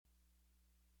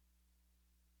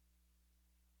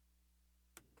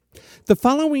The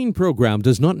following program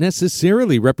does not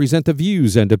necessarily represent the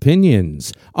views and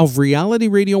opinions of Reality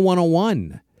Radio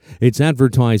 101, its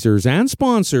advertisers and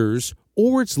sponsors,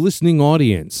 or its listening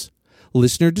audience.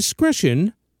 Listener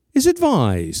discretion is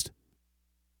advised.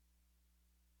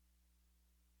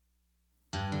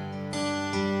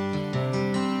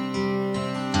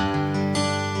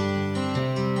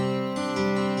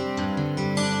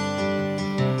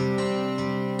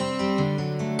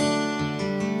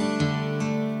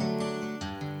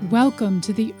 Welcome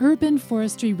to the Urban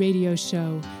Forestry Radio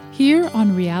Show, here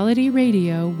on Reality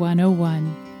Radio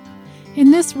 101. In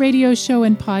this radio show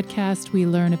and podcast, we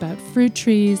learn about fruit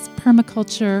trees,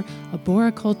 permaculture,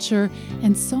 arboriculture,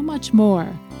 and so much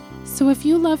more. So if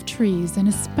you love trees, and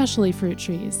especially fruit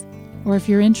trees, or if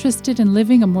you're interested in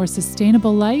living a more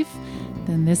sustainable life,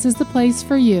 then this is the place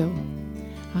for you.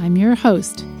 I'm your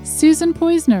host, Susan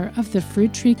Poizner of the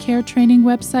Fruit Tree Care Training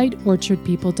website,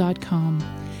 orchardpeople.com.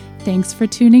 Thanks for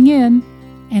tuning in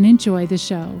and enjoy the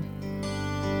show.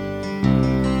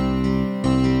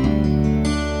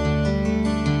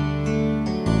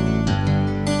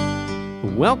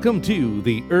 Welcome to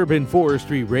the Urban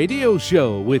Forestry Radio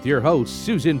Show with your host,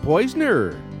 Susan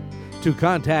Poizner. To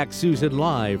contact Susan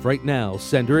live right now,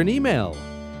 send her an email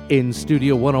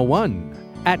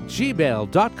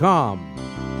instudio101@gmail.com.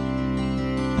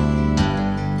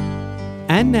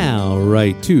 And now,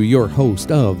 right to your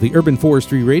host of the Urban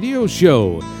Forestry Radio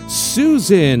Show,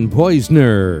 Susan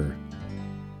Poizner.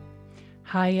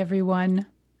 Hi, everyone.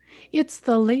 It's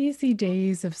the lazy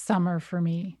days of summer for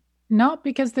me. Not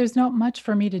because there's not much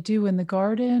for me to do in the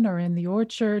garden or in the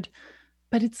orchard,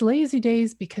 but it's lazy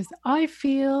days because I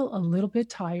feel a little bit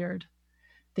tired.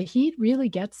 The heat really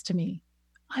gets to me.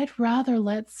 I'd rather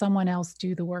let someone else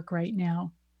do the work right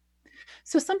now.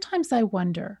 So sometimes I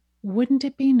wonder, wouldn't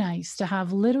it be nice to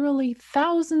have literally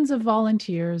thousands of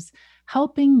volunteers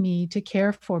helping me to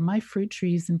care for my fruit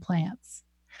trees and plants?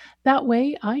 That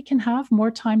way I can have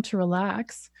more time to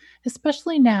relax,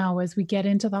 especially now as we get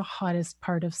into the hottest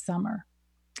part of summer.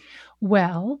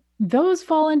 Well, those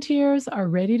volunteers are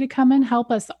ready to come and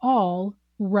help us all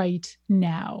right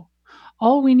now.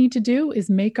 All we need to do is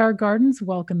make our gardens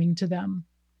welcoming to them.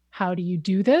 How do you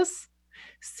do this?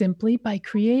 Simply by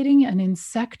creating an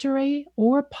insectary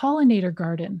or pollinator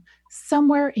garden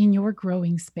somewhere in your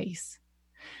growing space.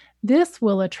 This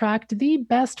will attract the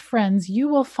best friends you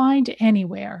will find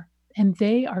anywhere, and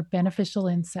they are beneficial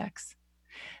insects.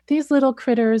 These little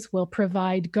critters will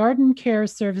provide garden care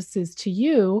services to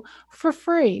you for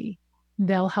free.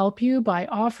 They'll help you by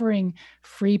offering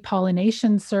free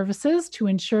pollination services to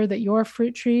ensure that your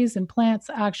fruit trees and plants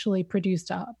actually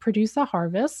produce a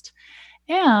harvest.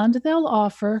 And they'll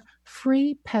offer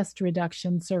free pest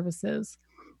reduction services.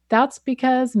 That's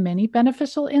because many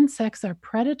beneficial insects are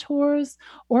predators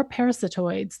or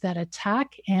parasitoids that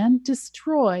attack and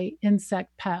destroy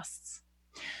insect pests.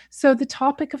 So the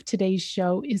topic of today's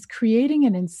show is creating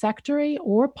an insectary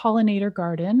or pollinator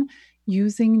garden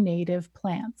using native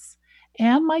plants.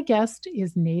 And my guest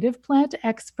is native plant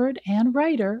expert and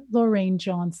writer Lorraine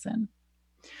Johnson.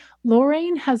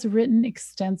 Lorraine has written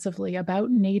extensively about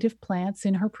native plants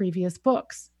in her previous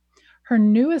books. Her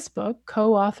newest book,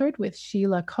 co-authored with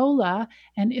Sheila Kola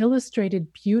and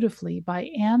illustrated beautifully by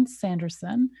Anne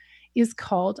Sanderson, is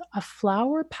called A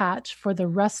Flower Patch for the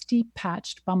Rusty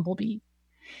Patched Bumblebee.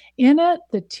 In it,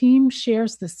 the team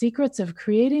shares the secrets of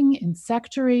creating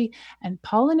insectary and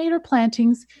pollinator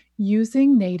plantings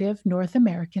using native North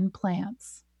American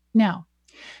plants. Now,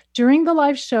 during the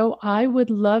live show, I would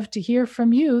love to hear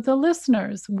from you, the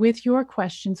listeners, with your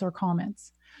questions or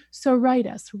comments. So write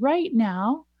us right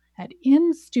now at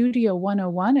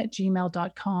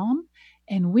instudio101@gmail.com,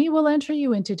 and we will enter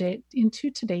you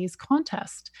into today's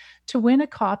contest to win a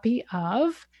copy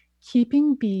of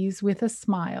Keeping Bees with a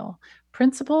Smile,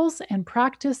 Principles and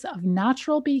Practice of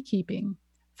Natural Beekeeping,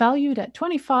 valued at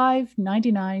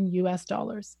 $25.99 US.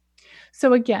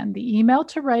 So again, the email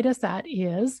to write us at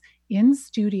is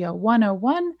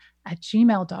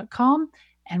instudio101@gmail.com,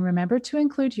 and remember to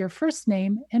include your first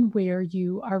name and where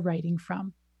you are writing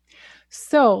from.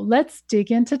 So let's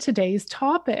dig into today's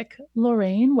topic.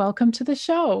 Lorraine, welcome to the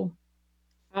show.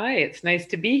 Hi, it's nice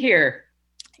to be here.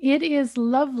 It is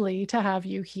lovely to have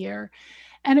you here.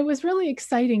 And it was really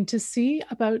exciting to see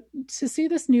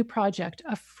this new project,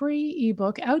 a free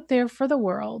ebook out there for the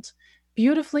world,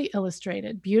 beautifully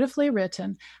illustrated, beautifully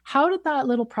written. How did that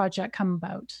little project come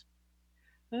about?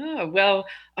 Oh, well,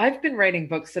 I've been writing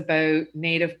books about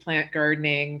native plant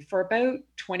gardening for about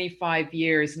 25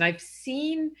 years, and I've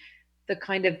seen the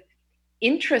kind of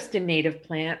interest in native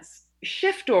plants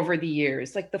shift over the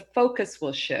years. Like the focus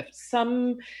will shift.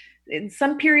 Some in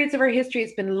some periods of our history,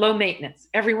 it's been low maintenance.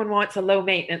 Everyone wants a low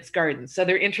maintenance garden. So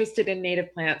they're interested in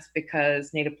native plants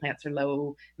because native plants are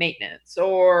low maintenance.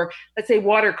 Or let's say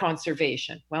water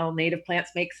conservation. Well, native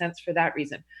plants make sense for that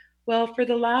reason. Well, for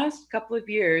the last couple of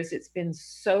years, it's been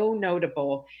so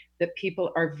notable that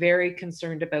people are very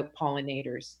concerned about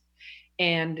pollinators.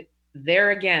 And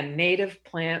there again, native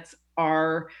plants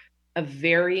are a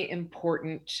very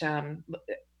important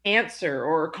answer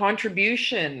or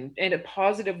contribution in a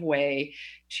positive way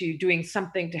to doing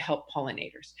something to help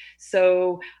pollinators.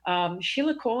 So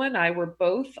Sheila Cole and I were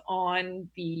both on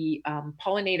the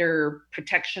pollinator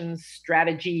protection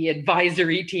strategy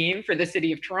advisory team for the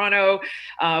City of Toronto.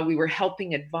 We were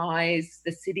helping advise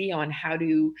the city on how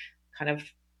to kind of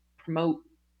promote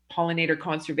pollinator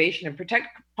conservation and protect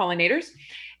pollinators.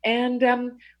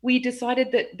 And we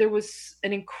decided that there was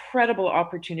an incredible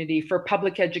opportunity for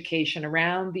public education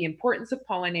around the importance of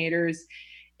pollinators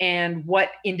and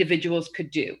what individuals could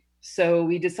do. So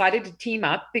we decided to team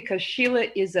up because Sheila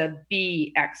is a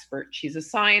bee expert. She's a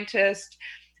scientist,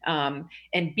 and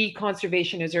bee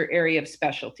conservation is her area of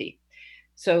specialty.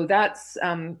 So that's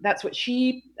what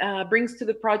she brings to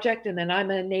the project, and then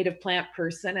I'm a native plant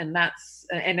person,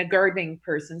 and a gardening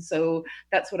person. So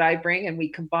that's what I bring, and we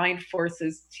combined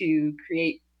forces to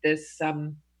create this,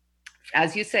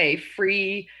 as you say,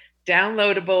 free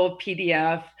downloadable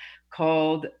PDF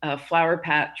called Flower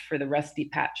Patch for the Rusty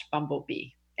Patch Bumblebee.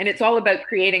 And it's all about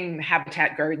creating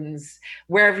habitat gardens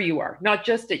wherever you are, not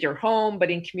just at your home, but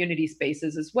in community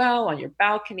spaces as well, on your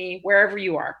balcony, wherever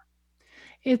you are.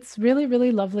 It's really,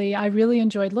 really lovely. I really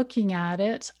enjoyed looking at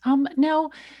it.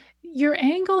 Now, your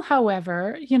angle,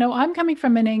 however, I'm coming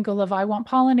from an angle of I want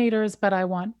pollinators, but I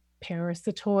want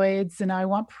parasitoids and I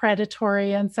want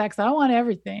predatory insects. I want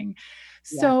everything.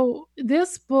 Yeah. So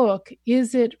this book,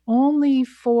 is it only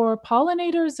for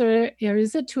pollinators or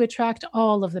is it to attract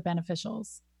all of the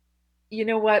beneficials? You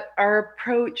know what? Our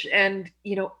approach and,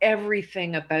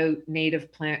 everything about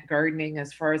native plant gardening,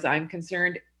 as far as I'm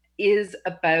concerned, is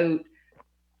about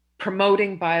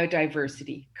promoting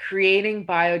biodiversity, creating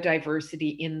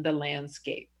biodiversity in the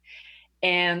landscape.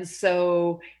 And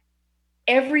so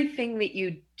everything that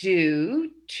you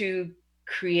do to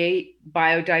create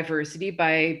biodiversity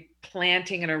by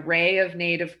planting an array of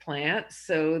native plants,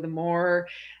 so the more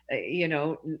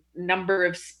number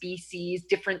of species,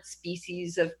 different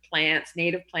species of plants,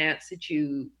 native plants that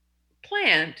you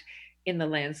plant in the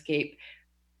landscape,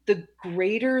 the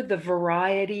greater the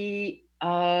variety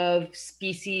of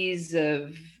species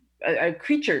of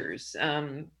creatures,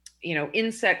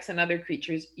 insects and other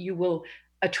creatures you will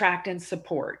attract and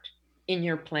support in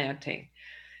your planting.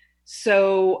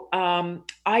 So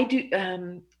I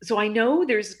do. So I know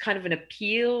there's kind of an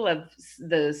appeal of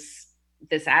this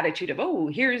attitude of, oh,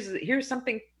 here's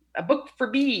something, a book for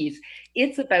bees.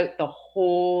 It's about the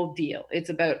whole deal. It's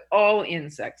about all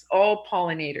insects, all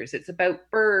pollinators. It's about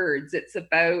birds. It's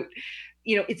about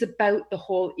the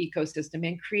whole ecosystem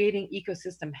and creating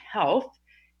ecosystem health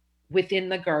within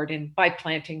the garden by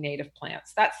planting native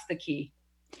plants. That's the key.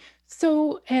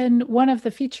 So, and one of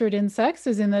the featured insects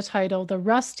is in the title, the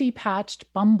rusty patched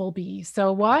bumblebee.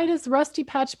 So why does rusty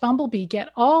patched bumblebee get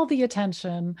all the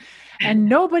attention and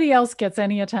nobody else gets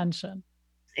any attention?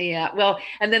 Yeah, well,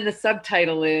 and then the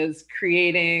subtitle is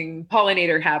creating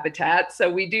pollinator habitat.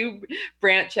 So we do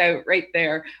branch out right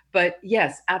there. But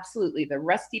yes, absolutely. The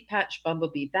rusty patch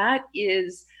bumblebee, that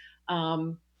is,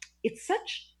 it's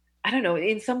such, I don't know,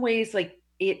 in some ways, like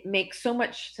it makes so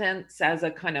much sense as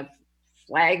a kind of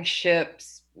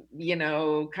flagships,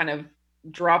 kind of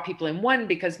draw people in, one,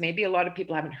 because maybe a lot of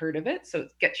people haven't heard of it. So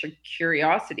it gets your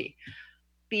curiosity.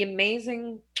 The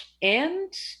amazing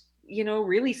and,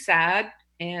 really sad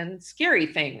and scary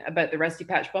thing about the rusty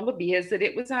patch bumblebee is that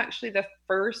it was actually the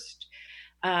first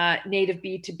native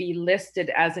bee to be listed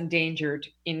as endangered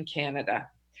in Canada.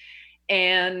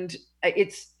 And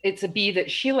it's a bee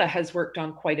that Sheila has worked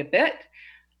on quite a bit,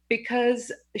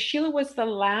 because Sheila was the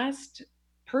last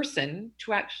person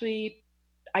to actually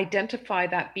identify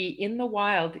that bee in the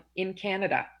wild in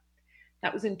Canada.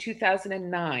 That was in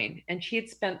 2009. And she had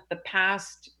spent the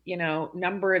past,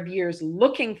 number of years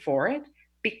looking for it,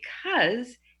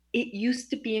 because it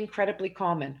used to be incredibly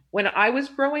common. When I was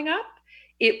growing up,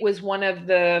 it was one of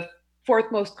the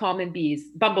fourth most common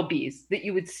bumblebees that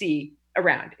you would see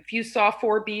around. If you saw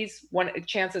four bees,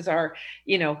 chances are,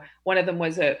 one of them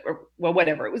was it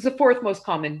was the fourth most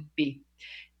common bee.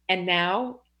 And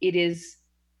now it is,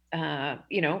 no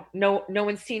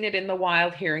one's seen it in the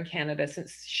wild here in Canada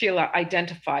since Sheila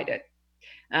identified it.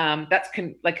 That's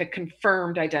like a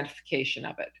confirmed identification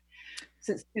of it.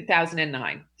 since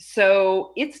 2009.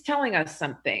 So it's telling us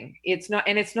something. It's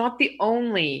not the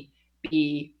only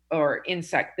bee or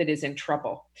insect that is in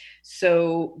trouble.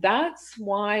 So that's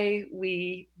why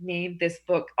we named this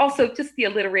book. Also, just the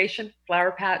alliteration,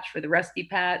 flower patch for the rusty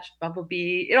patch,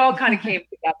 bumblebee, it all kind of came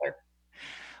together.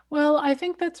 Well, I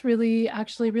think that's really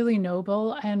actually really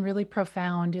noble and really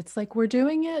profound. It's like we're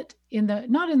doing it in the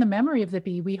not in the memory of the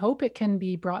bee. We hope it can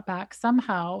be brought back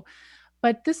somehow.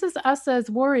 But this is us as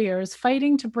warriors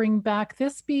fighting to bring back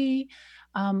this bee,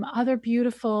 other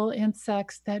beautiful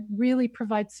insects that really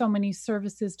provide so many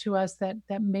services to us that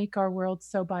make our world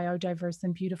so biodiverse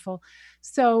and beautiful.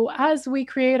 So as we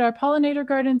create our pollinator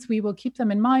gardens, we will keep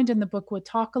them in mind, and the book will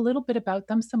talk a little bit about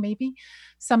them. So maybe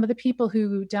some of the people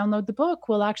who download the book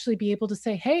will actually be able to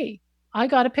say, "Hey, I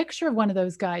got a picture of one of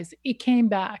those guys. It came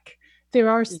back.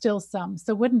 There are still some."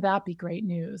 So wouldn't that be great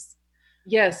news?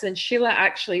 Yes, and Sheila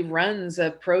actually runs a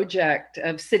project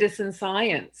of citizen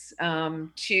science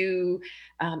with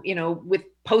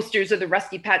posters of the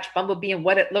rusty patch bumblebee and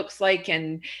what it looks like,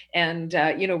 and and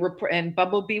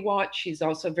Bumblebee Watch. She's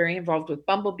also very involved with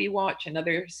Bumblebee Watch and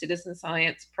other citizen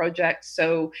science projects.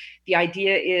 So the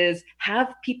idea is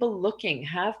have people looking,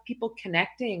 have people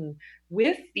connecting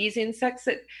with these insects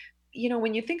that,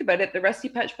 when you think about it, the rusty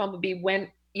patch bumblebee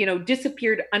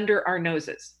disappeared under our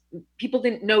noses. People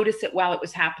didn't notice it while it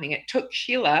was happening. It took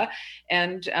Sheila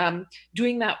and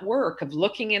doing that work of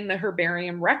looking in the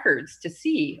herbarium records to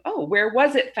see, oh, where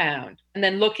was it found? And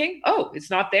then looking, oh, it's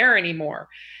not there anymore.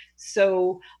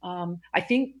 So I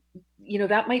think,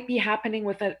 that might be happening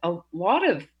with a lot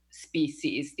of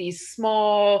species, these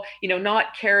small,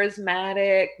 not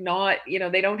charismatic, not,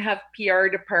 they don't have PR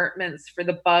departments for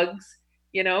the bugs,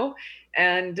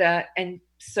 and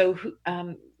so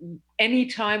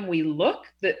anytime we look,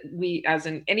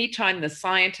 anytime the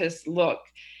scientists look,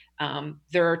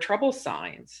 there are trouble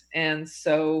signs. And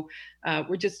so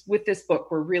with this book,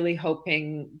 we're really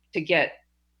hoping to get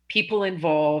people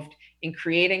involved in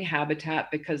creating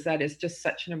habitat, because that is just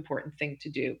such an important thing to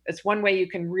do. It's one way you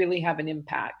can really have an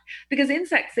impact, because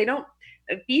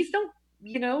bees don't,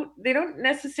 they don't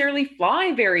necessarily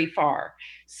fly very far.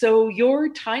 So your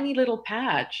tiny little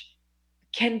patch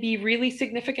can be really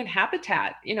significant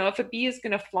habitat. If a bee is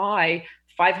going to fly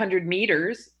 500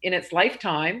 meters in its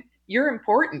lifetime, you're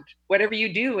important. Whatever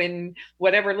you do in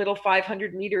whatever little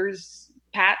 500 meters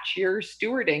patch you're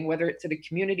stewarding, whether it's at a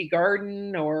community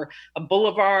garden or a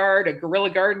boulevard, a guerrilla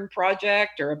garden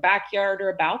project, or a backyard or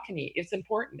a balcony, it's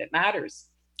important. It matters.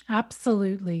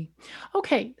 Absolutely.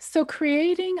 Okay, so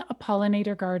creating a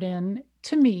pollinator garden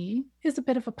to me is a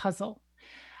bit of a puzzle.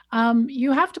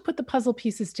 You have to put the puzzle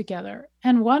pieces together.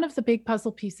 And one of the big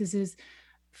puzzle pieces is,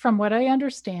 from what I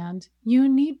understand, you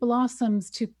need blossoms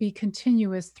to be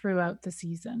continuous throughout the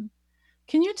season.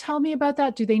 Can you tell me about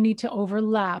that? Do they need to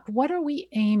overlap? What are we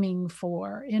aiming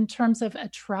for in terms of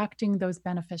attracting those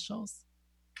beneficials?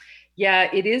 Yeah,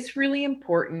 it is really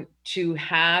important to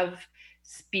have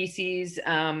species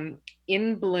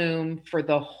in bloom for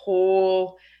the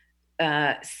whole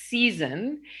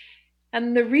season.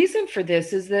 And the reason for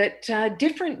this is that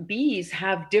different bees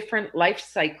have different life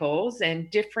cycles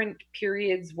and different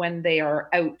periods when they are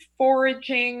out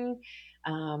foraging.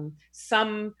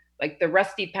 Some, like the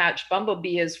rusty patch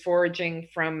bumblebee, is foraging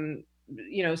from,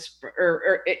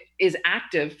 or it is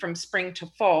active from spring to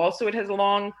fall. So it has a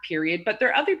long period, but there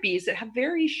are other bees that have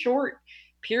very short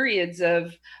periods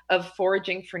of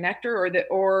foraging for nectar,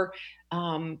 or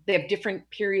they have different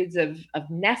periods of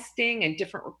nesting and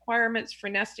different requirements for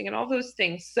nesting and all those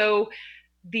things. So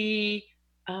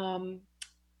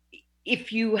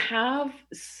if you have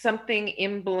something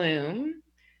in bloom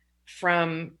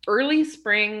from early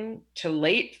spring to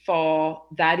late fall,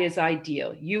 that is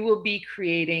ideal. You will be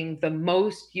creating the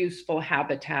most useful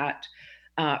habitat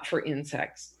for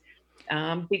insects.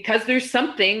 Because there's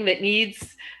something that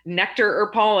needs nectar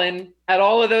or pollen at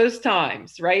all of those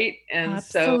times, right? And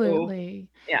absolutely.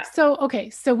 Yeah.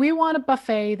 So we want a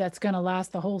buffet that's going to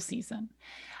last the whole season.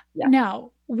 Yeah.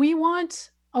 Now, we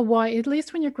want a wide, at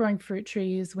least when you're growing fruit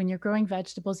trees, when you're growing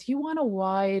vegetables, you want a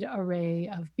wide array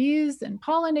of bees and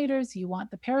pollinators. You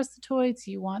want the parasitoids,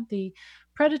 you want the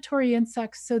predatory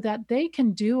insects, so that they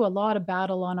can do a lot of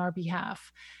battle on our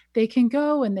behalf. They can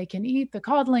go and they can eat the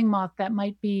codling moth that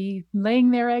might be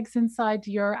laying their eggs inside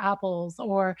your apples,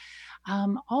 or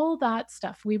all that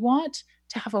stuff. We want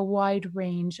to have a wide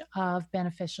range of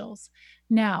beneficials.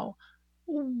 Now,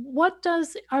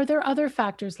 are there other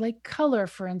factors like color,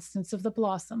 for instance, of the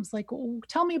blossoms? Like,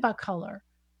 tell me about color.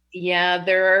 Yeah,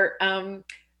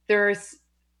 there's,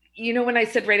 when I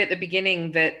said right at the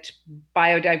beginning that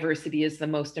biodiversity is the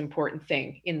most important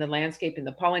thing in the landscape, in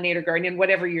the pollinator garden, in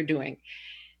whatever you're doing.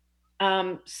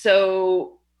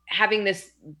 So having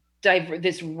this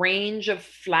range of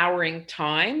flowering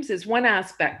times is one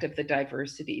aspect of the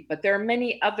diversity, but there are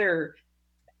many other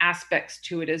aspects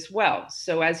to it as well.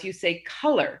 So as you say,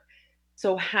 color.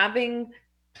 So having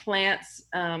plants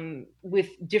with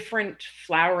different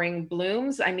flowering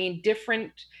blooms, I mean,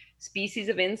 different species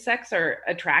of insects are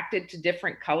attracted to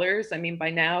different colors. I mean, by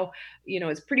now,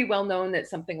 it's pretty well known that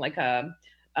something like a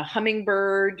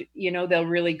hummingbird, they'll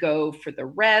really go for the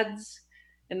reds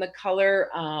in the color.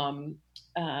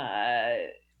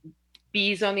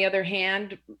 Bees, on the other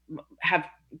hand, have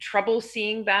trouble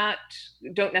seeing that,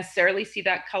 don't necessarily see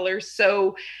that color.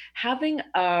 So having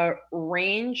a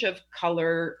range of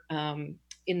color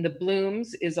in the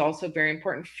blooms is also very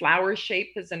important. Flower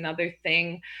shape is another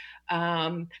thing.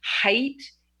 Height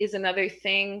is another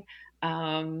thing.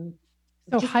 So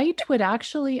height would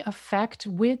actually affect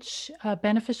which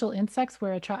beneficial insects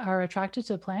are attracted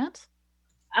to the plant?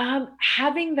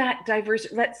 Having that diverse,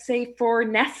 let's say for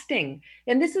nesting.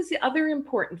 And this is the other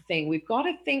important thing. We've got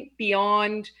to think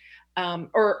beyond,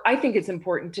 or I think it's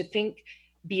important to think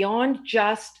beyond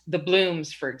just the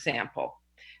blooms, for example.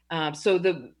 So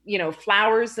the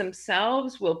flowers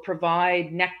themselves will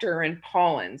provide nectar and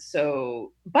pollen.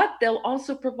 But they'll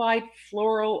also provide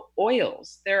floral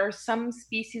oils. There are some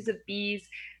species of bees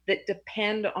that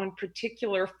depend on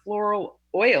particular floral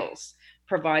oils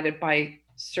provided by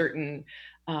certain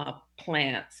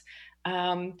plants,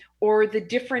 or the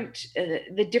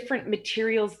different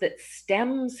materials that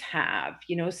stems have.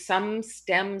 Some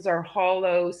stems are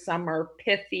hollow, some are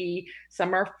pithy,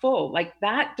 some are full. Like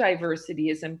that diversity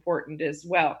is important as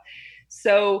well.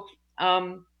 So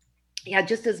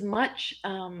just as much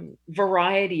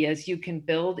variety as you can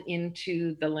build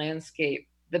into the landscape,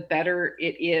 the better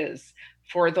it is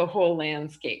for the whole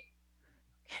landscape.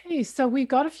 Okay, so we've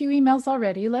got a few emails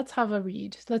already. Let's have a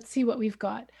read. Let's see what we've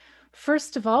got.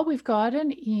 First of all, we've got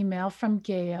an email from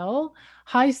Gail.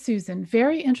 Hi, Susan.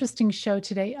 Very interesting show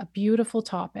today. A beautiful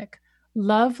topic.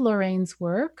 Love Lorraine's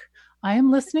work. I am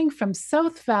listening from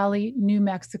South Valley, New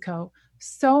Mexico.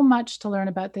 So much to learn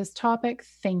about this topic.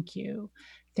 Thank you.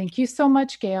 Thank you so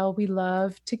much, Gail. We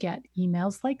love to get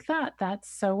emails like that. That's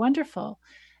so wonderful.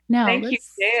 Now, thank you,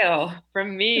 Gail,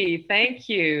 from me. Thank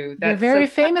you. You're very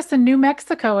famous in New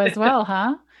Mexico as well,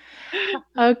 huh?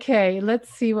 Okay, let's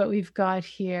see what we've got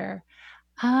here.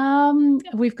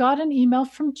 We've got an email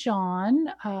from John,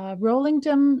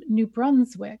 Rollingdom, New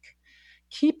Brunswick.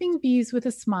 Keeping Bees with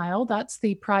a Smile. That's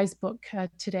the prize book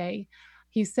today.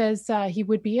 He says he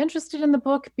would be interested in the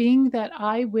book, being that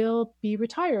I will be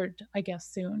retired, I guess,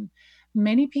 soon.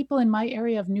 Many people in my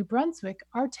area of New Brunswick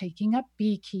are taking up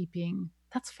beekeeping.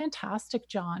 That's fantastic,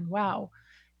 John. Wow.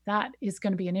 That is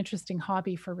going to be an interesting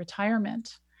hobby for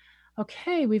retirement.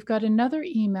 Okay, we've got another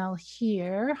email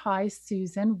here. Hi,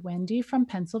 Susan. Wendy from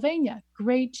Pennsylvania.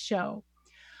 Great show.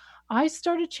 I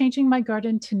started changing my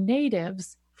garden to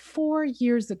natives 4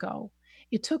 years ago.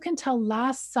 It took until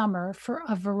last summer for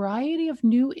a variety of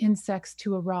new insects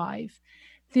to arrive.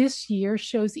 This year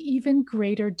shows even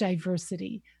greater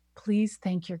diversity. Please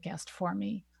thank your guest for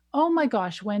me. Oh my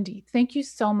gosh, Wendy, thank you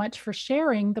so much for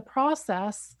sharing the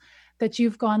process that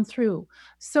you've gone through.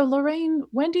 So Lorraine,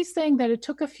 Wendy's saying that it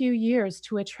took a few years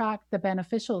to attract the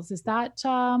beneficials. Is that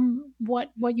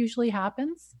what usually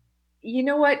happens? You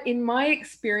know what? In my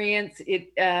experience,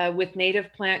 with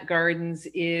native plant gardens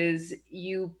is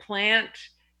you plant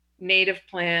native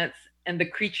plants and the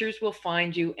creatures will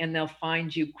find you and they'll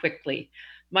find you quickly.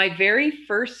 My very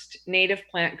first native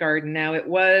plant garden, now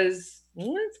it's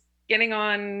getting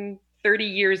on 30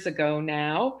 years ago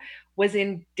now, was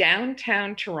in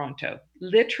downtown Toronto,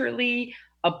 literally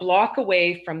a block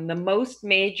away from the most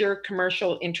major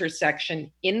commercial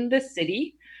intersection in the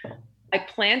city. I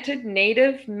planted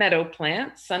native meadow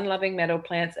plants, sun-loving meadow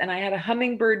plants, and I had a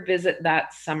hummingbird visit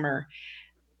that summer.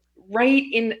 Right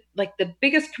in like the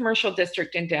biggest commercial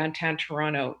district in downtown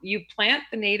Toronto. You plant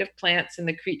the native plants and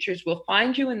the creatures will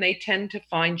find you, and they tend to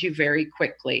find you very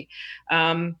quickly.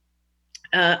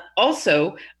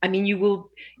 Also, I mean, you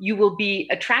will be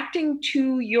attracting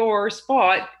to your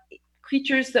spot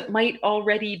creatures that might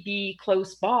already be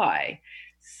close by.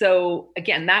 So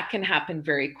again, that can happen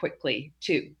very quickly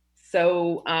too.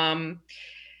 So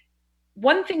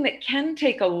one thing that can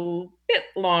take a bit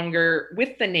longer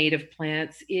with the native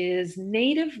plants is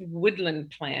native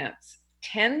woodland plants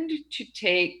tend to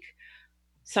take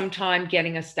some time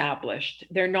getting established.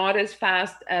 They're not as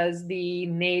fast as the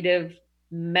native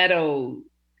meadow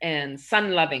and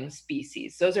sun-loving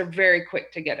species. Those are very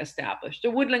quick to get established. A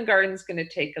woodland garden is going to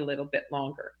take a little bit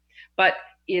longer, but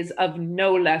is of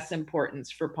no less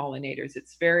importance for pollinators.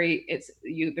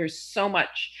 There's so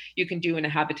much you can do in a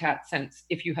habitat sense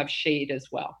if you have shade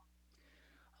as well.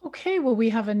 Okay, well, we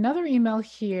have another email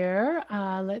here.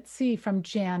 Let's see, from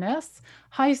Janice.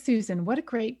 Hi, Susan. What a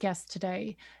great guest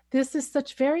today. This is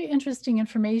such very interesting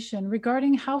information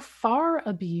regarding how far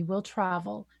a bee will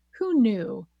travel. Who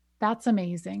knew? That's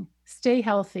amazing. Stay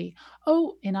healthy.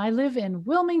 Oh, and I live in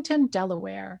Wilmington,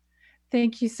 Delaware.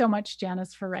 Thank you so much,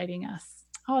 Janice, for writing us.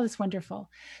 Oh, that's wonderful.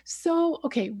 So,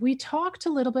 okay, we talked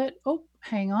a little bit. Oh,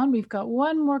 hang on. We've got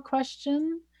one more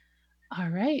question. All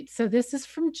right. So this is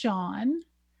from John.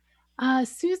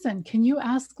 Susan, can you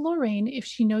ask Lorraine if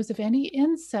she knows of any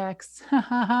insects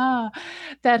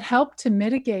that help to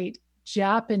mitigate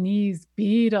Japanese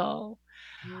beetle?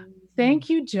 Thank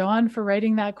you, John, for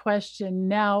writing that question.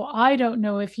 Now, I don't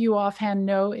know if you offhand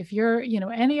know if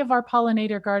any of our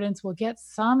pollinator gardens will get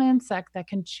some insect that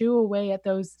can chew away at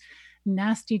those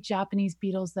nasty Japanese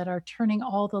beetles that are turning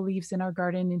all the leaves in our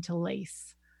garden into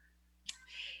lace.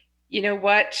 You know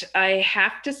what? I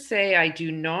have to say, I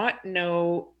do not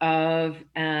know of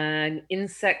an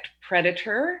insect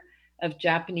predator of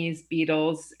Japanese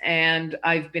beetles. And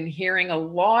I've been hearing a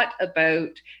lot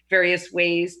about various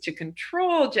ways to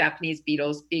control Japanese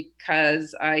beetles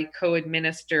because I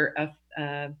co-administer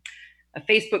a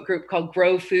Facebook group called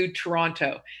Grow Food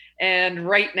Toronto. And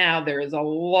right now there is a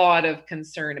lot of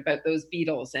concern about those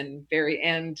beetles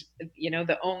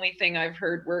the only thing I've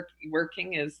heard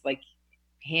working is like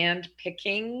hand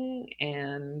picking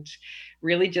and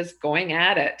really just going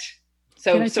at it.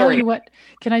 So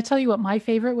can I tell you what my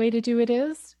favorite way to do it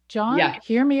is? John,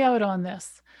 Hear me out on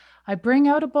this. I bring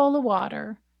out a bowl of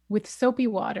water with soapy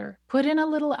water, put in a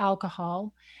little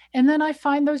alcohol, and then I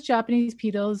find those Japanese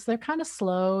beetles. They're kind of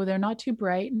slow. They're not too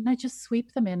bright. And I just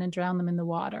sweep them in and drown them in the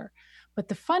water. But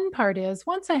the fun part is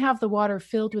once I have the water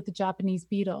filled with the Japanese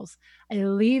beetles, I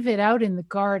leave it out in the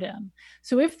garden.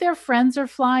 So if their friends are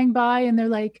flying by and they're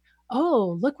like,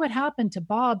 oh, look what happened to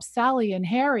Bob, Sally, and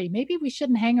Harry. Maybe we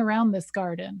shouldn't hang around this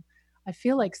garden. I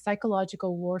feel like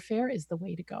psychological warfare is the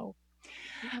way to go.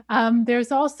 There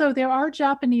are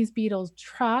Japanese beetle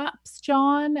traps,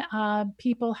 John.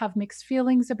 People have mixed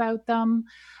feelings about them.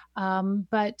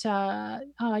 But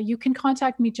you can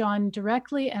contact me, John,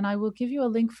 directly, and I will give you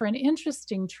a link for an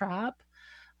interesting trap.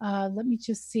 Let me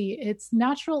just see. It's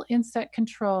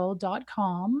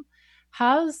naturalinsectcontrol.com.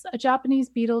 Has a Japanese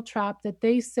beetle trap that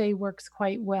they say works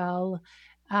quite well,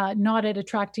 not at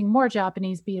attracting more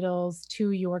Japanese beetles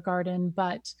to your garden,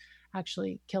 but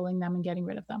actually killing them and getting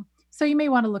rid of them. So you may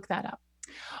want to look that up.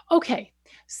 Okay,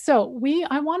 so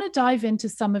I want to dive into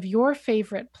some of your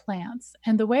favorite plants.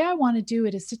 And the way I want to do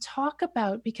it is to talk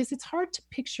about, because it's hard to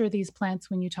picture these plants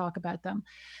when you talk about them.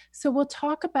 So we'll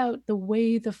talk about the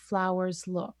way the flowers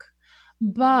look.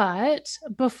 But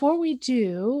before we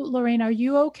do, Lorraine, are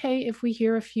you okay if we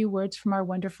hear a few words from our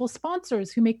wonderful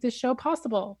sponsors who make this show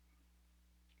possible?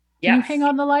 Can you hang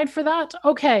on the line for that?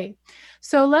 Okay,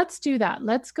 so let's do that.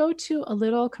 Let's go to a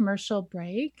little commercial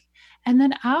break. And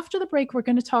then after the break, we're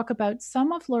going to talk about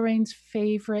some of Lorraine's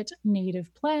favorite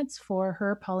native plants for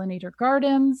her pollinator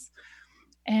gardens.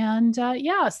 And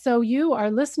so you are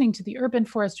listening to the Urban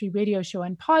Forestry Radio Show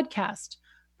and Podcast,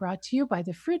 brought to you by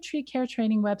the Fruit Tree Care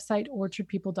Training website,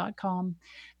 orchardpeople.com.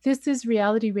 This is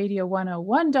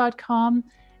realityradio101.com,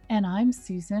 and I'm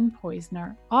Susan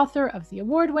Poizner, author of the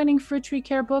award-winning Fruit Tree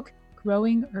Care book,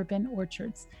 Growing Urban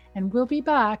Orchards. And we'll be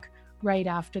back right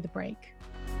after the break.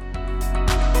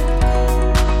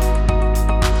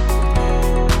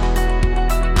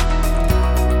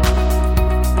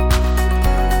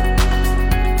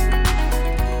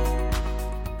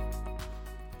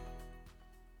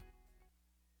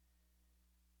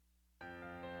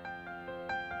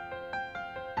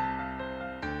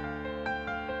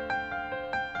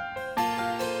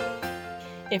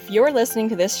 If you're listening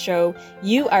to this show,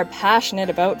 you are passionate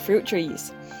about fruit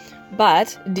trees.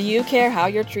 But do you care how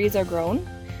your trees are grown?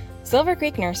 Silver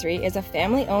Creek Nursery is a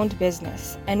family-owned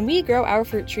business, and we grow our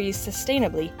fruit trees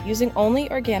sustainably using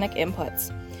only organic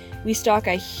inputs. We stock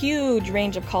a huge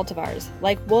range of cultivars,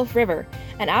 like Wolf River,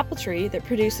 an apple tree that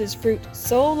produces fruit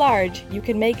so large you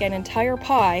can make an entire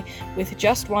pie with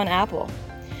just one apple.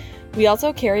 We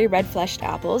also carry red-fleshed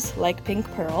apples, like Pink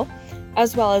Pearl,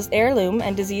 as well as heirloom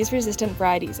and disease-resistant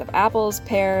varieties of apples,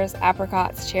 pears,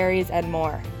 apricots, cherries, and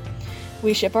more.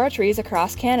 We ship our trees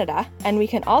across Canada, and we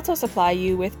can also supply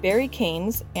you with berry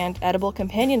canes and edible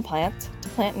companion plants to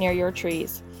plant near your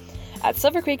trees. At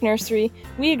Silver Creek Nursery,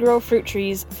 we grow fruit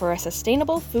trees for a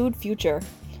sustainable food future.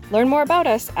 Learn more about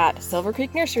us at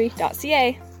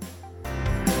silvercreeknursery.ca.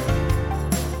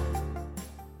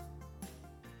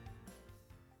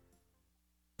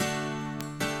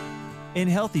 In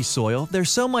healthy soil, there's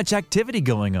so much activity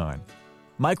going on.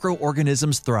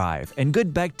 Microorganisms thrive, and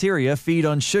good bacteria feed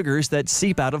on sugars that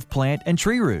seep out of plant and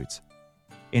tree roots.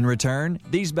 In return,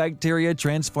 these bacteria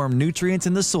transform nutrients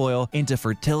in the soil into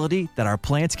fertility that our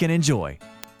plants can enjoy.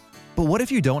 But what if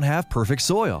you don't have perfect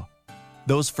soil?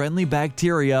 Those friendly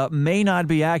bacteria may not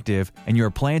be active, and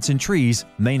your plants and trees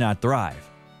may not thrive.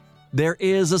 There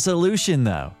is a solution,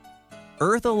 though.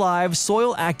 Earth Alive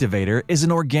Soil Activator is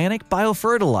an organic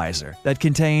biofertilizer that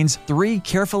contains 3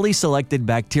 carefully selected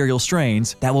bacterial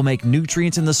strains that will make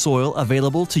nutrients in the soil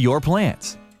available to your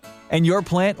plants. And your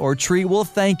plant or tree will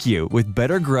thank you with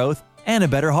better growth and a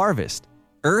better harvest.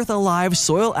 Earth Alive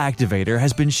Soil Activator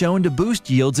has been shown to boost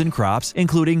yields in crops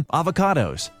including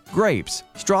avocados, grapes,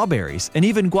 strawberries, and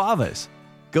even guavas.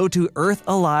 Go to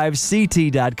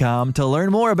earthalivect.com to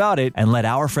learn more about it and let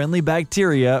our friendly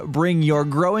bacteria bring your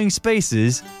growing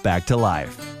spaces back to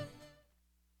life.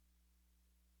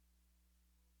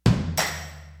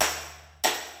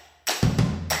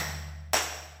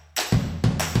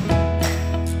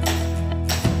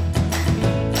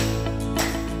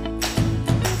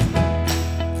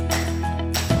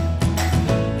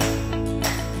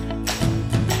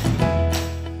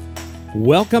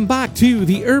 Welcome back to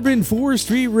the Urban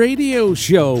Forestry Radio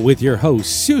Show with your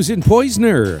host, Susan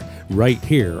Poizner, right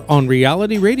here on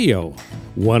Reality Radio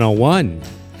 101.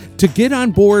 To get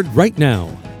on board right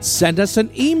now, send us an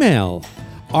email.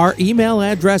 Our email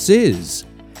address is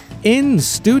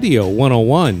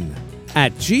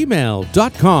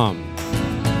instudio101@gmail.com.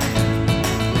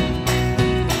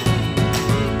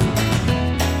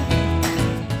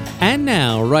 And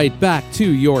now, right back to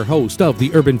your host of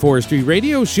the Urban Forestry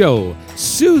Radio Show,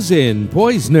 Susan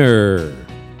Poizner.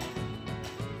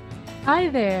 Hi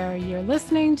there. You're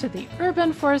listening to the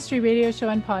Urban Forestry Radio Show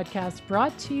and podcast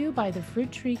brought to you by the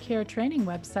Fruit Tree Care training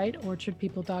website,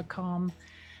 orchardpeople.com.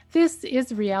 This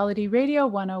is Reality Radio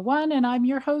 101, and I'm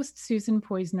your host, Susan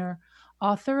Poizner,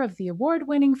 author of the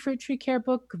award-winning Fruit Tree Care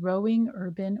book, Growing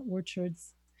Urban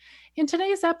Orchards. In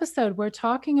today's episode, we're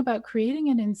talking about creating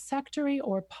an insectary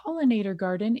or pollinator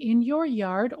garden in your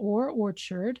yard or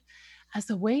orchard as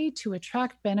a way to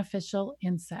attract beneficial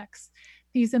insects.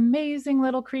 These amazing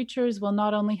little creatures will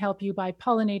not only help you by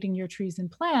pollinating your trees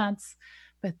and plants,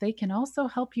 but they can also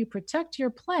help you protect your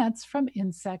plants from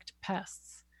insect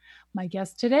pests. My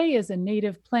guest today is a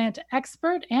native plant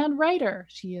expert and writer.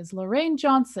 She is Lorraine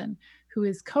Johnson, who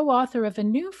is co-author of a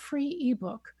new free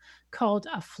ebook called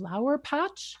A Flower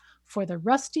Patch for the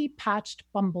Rusty Patched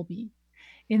Bumblebee.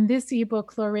 In this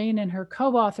ebook, Lorraine and her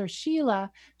co-author Sheila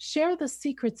share the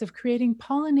secrets of creating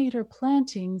pollinator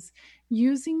plantings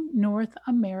using North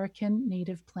American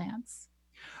native plants.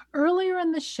 Earlier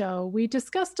in the show, we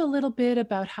discussed a little bit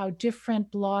about how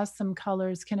different blossom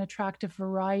colors can attract a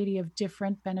variety of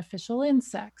different beneficial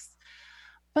insects.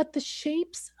 But the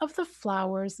shapes of the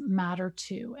flowers matter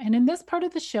too. And in this part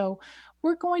of the show,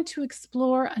 we're going to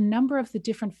explore a number of the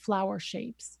different flower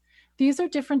shapes. These are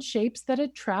different shapes that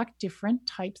attract different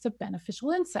types of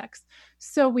beneficial insects.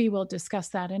 So we will discuss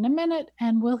that in a minute,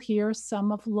 and we'll hear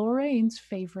some of Lorraine's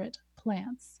favorite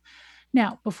plants.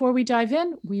 Now, before we dive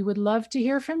in, we would love to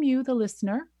hear from you, the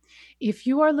listener. If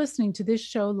you are listening to this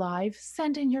show live,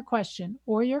 send in your question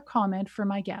or your comment for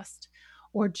my guest,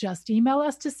 or just email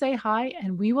us to say hi,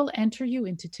 and we will enter you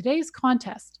into today's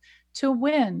contest to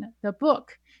win the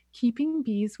book, Keeping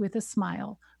Bees with a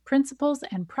Smile, Principles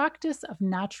and Practice of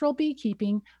Natural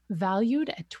Beekeeping, valued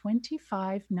at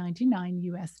 $25.99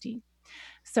 USD.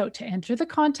 So to enter the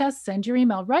contest, send your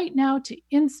email right now to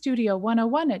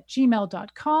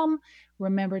instudio101@gmail.com.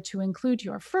 Remember to include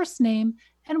your first name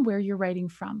and where you're writing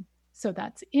from. So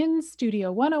that's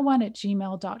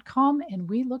instudio101@gmail.com, and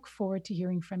we look forward to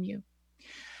hearing from you.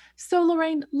 So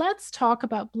Lorraine, let's talk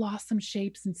about blossom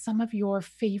shapes and some of your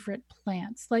favorite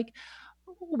plants. Like,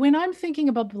 when I'm thinking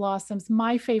about blossoms,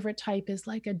 my favorite type is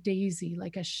like a daisy,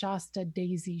 like a Shasta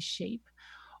daisy shape.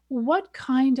 What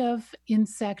kind of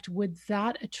insect would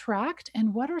that attract?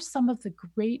 And what are some of the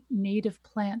great native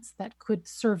plants that could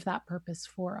serve that purpose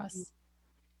for us?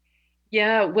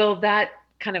 Yeah, well, that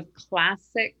kind of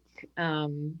classic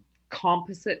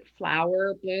composite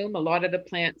flower bloom, a lot of the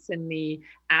plants in the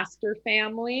aster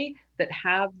family that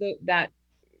have that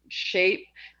shape.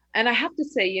 And I have to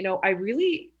say,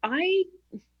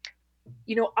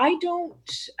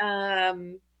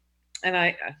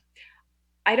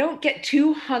 I don't get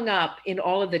too hung up in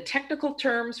all of the technical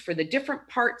terms for the different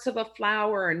parts of a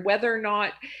flower and whether or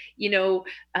not,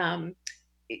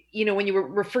 when you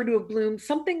refer to a bloom,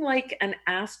 something like an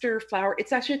aster flower,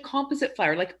 it's actually a composite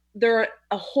flower. Like there are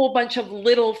a whole bunch of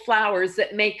little flowers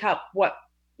that make up what,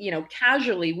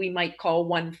 casually we might call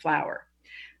one flower.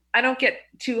 I don't get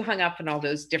too hung up on all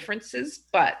those differences,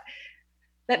 but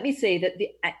let me say that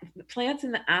the plants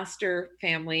in the aster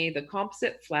family, the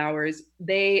composite flowers,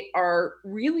 they are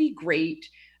really great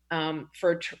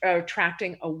for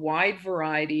attracting a wide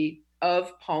variety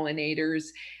of pollinators.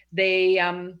 They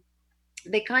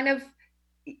kind of,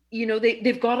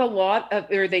 they've got a lot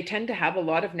of, or they tend to have a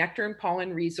lot of nectar and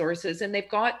pollen resources, and they've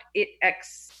got it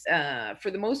for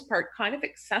the most part kind of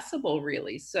accessible,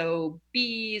 really. So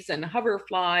bees and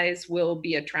hoverflies will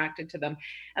be attracted to them,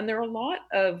 and there are a lot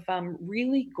of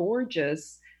really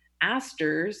gorgeous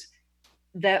asters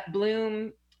that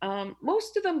bloom.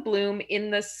 Most of them bloom in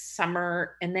the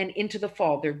summer and then into the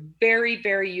fall. They're very,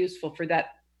 very useful for that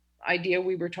idea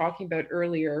we were talking about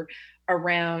earlier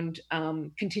around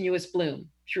continuous bloom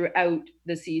throughout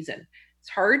the season. It's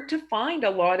hard to find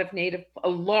a lot of native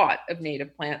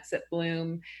plants that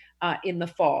bloom in the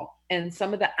fall, and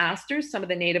some of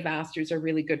the native asters are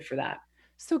really good for that.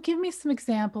 So give me some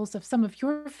examples of some of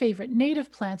your favorite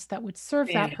native plants that would serve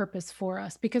that purpose for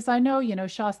us, because I know,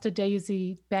 Shasta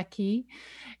Daisy Becky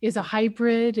is a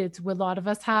hybrid. A lot of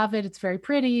us have it. It's very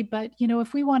pretty, but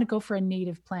if we want to go for a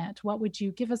native plant, what would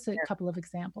you give us a couple of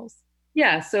examples?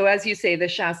 Yeah, so as you say, the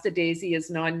Shasta Daisy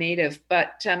is non-native,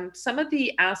 but some of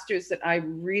the asters that I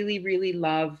really, really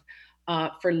love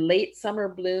for late summer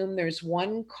bloom, there's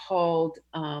one called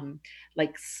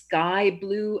like sky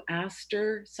blue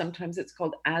aster. Sometimes it's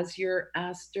called azure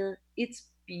aster. It's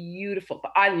beautiful.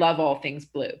 But I love all things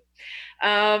blue.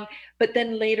 But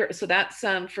then later, so that's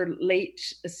for late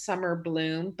summer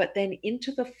bloom, but then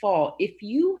into the fall, if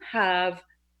you have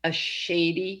a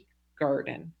shady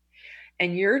garden,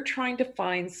 and you're trying to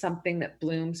find something that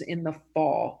blooms in the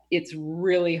fall, it's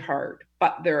really hard.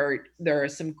 But there are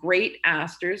some great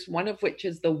asters, one of which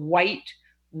is the white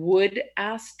wood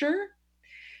aster,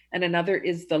 and another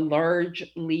is the large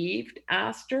leaved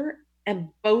aster. And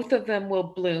both of them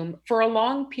will bloom for a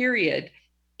long period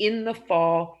in the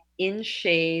fall, in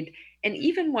shade, and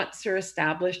even once they're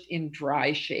established, in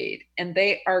dry shade. And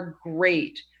they are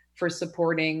great for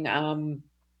supporting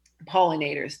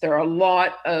pollinators. There are a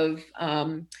lot of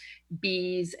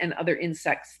bees and other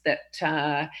insects that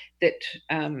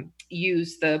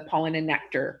use the pollen and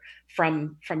nectar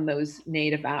from those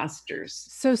native asters.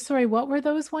 So sorry, what were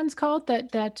those ones called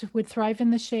that would thrive in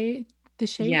the shade?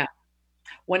 Yeah,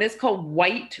 one is called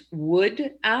white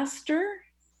wood aster,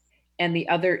 and the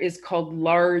other is called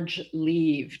large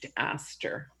leaved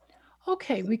aster.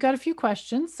 Okay, we got a few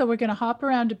questions, so we're going to hop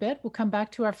around a bit. We'll come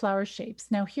back to our flower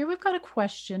shapes. Now here we've got a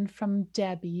question from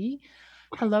Debbie.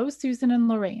 Hello, Susan and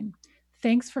Lorraine.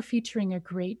 Thanks for featuring a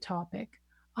great topic.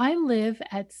 I live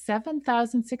at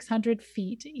 7,600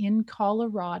 feet in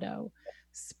Colorado.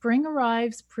 Spring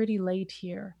arrives pretty late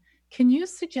here. Can you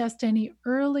suggest any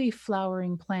early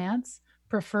flowering plants,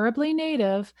 preferably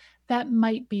native, that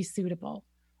might be suitable?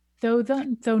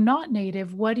 Though not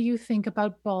native, what do you think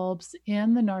about bulbs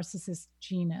in the Narcissus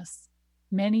genus?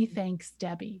 Many thanks,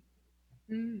 Debbie.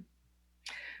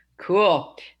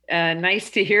 Cool. Nice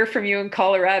to hear from you in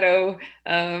Colorado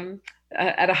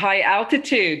at a high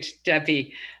altitude,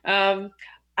 Debbie.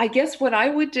 I guess what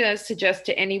I would suggest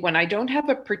to anyone, I don't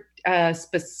have a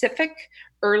specific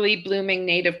early blooming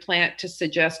native plant to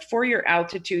suggest for your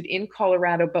altitude in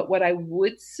Colorado, but what I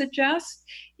would suggest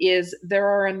is there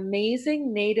are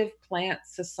amazing native plant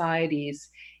societies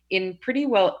in pretty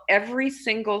well every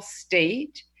single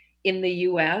state in the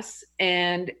US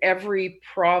and every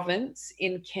province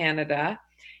in Canada,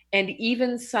 and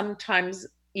even sometimes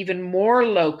even more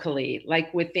locally,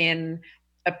 like within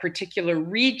a particular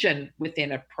region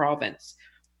within a province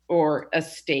or a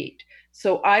state.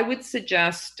 So I would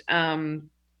suggest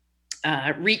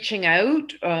reaching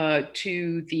out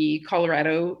to the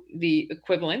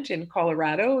equivalent in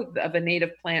Colorado of a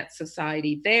native plant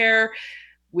society there,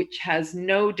 which has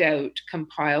no doubt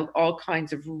compiled all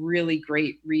kinds of really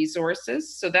great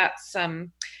resources. So that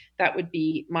would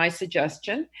be my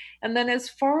suggestion. And then as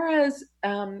far as,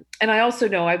 and I also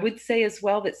know, I would say as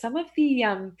well that some of the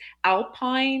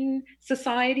alpine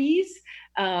societies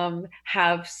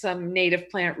have some native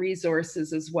plant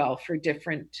resources as well for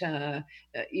different,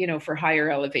 for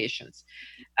higher elevations.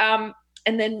 And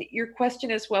then your question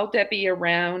as well, Debbie,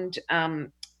 around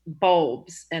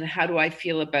bulbs and how do I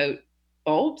feel about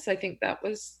bulbs? I think that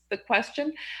was the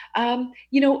question. I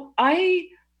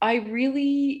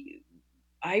really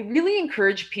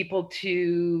encourage people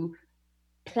to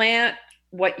plant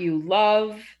what you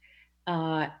love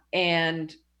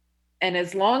and And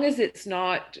as long as it's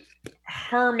not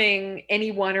harming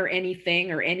anyone or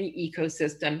anything or any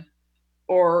ecosystem,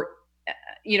 or,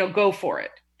 go for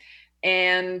it.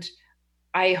 And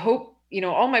I hope,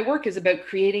 all my work is about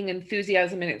creating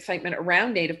enthusiasm and excitement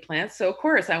around native plants. So of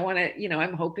course I want to,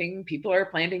 I'm hoping people are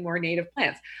planting more native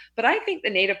plants. But I think the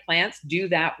native plants do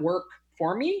that work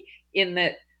for me, in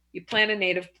that you plant a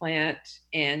native plant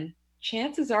and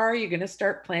chances are you're going to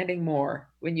start planting more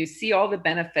when you see all the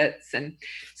benefits. And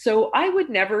so I would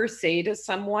never say to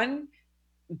someone,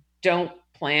 don't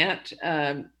plant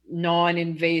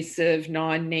non-invasive,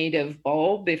 non-native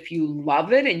bulb if you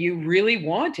love it and you really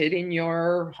want it in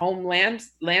your home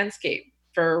landscape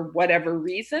for whatever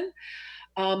reason.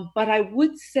 But I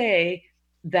would say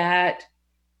that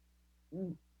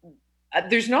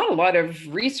there's not a lot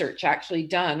of research actually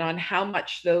done on how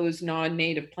much those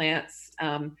non-native plants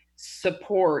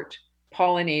support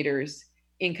pollinators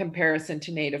in comparison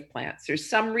to native plants. There's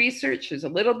some research, there's a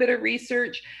little bit of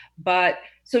research, but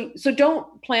so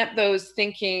don't plant those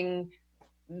thinking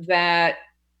that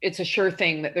it's a sure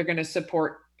thing that they're going to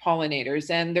support pollinators.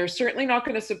 And they're certainly not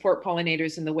going to support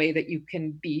pollinators in the way that you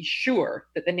can be sure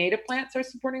that the native plants are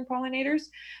supporting pollinators.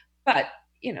 But,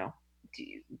 give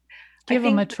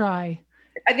them a try.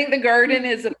 I think the garden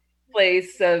is a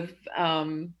place of,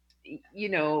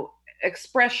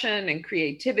 expression and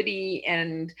creativity.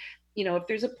 And, if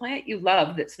there's a plant you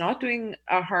love that's not doing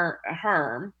a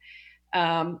harm,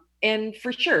 and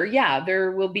for sure, yeah,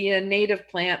 there will be a native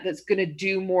plant that's going to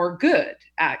do more good.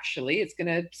 Actually, it's going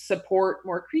to support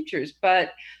more creatures.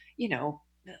 But,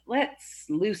 let's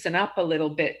loosen up a little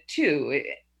bit too.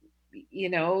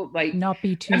 Like not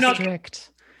be too strict.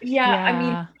 Yeah, I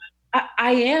mean,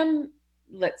 I am,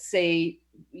 let's say,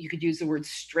 you could use the word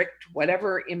strict,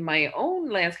 whatever, in my own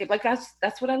landscape. Like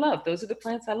that's what I love. Those are the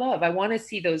plants I love. I want to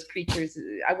see those creatures.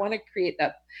 I want to create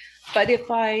that. But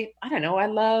if I don't know, I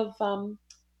love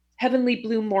heavenly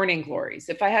blue morning glories.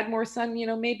 If I had more sun,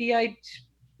 maybe I'd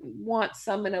want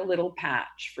some in a little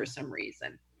patch for some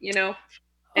reason,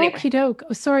 Anyway. Okie doke.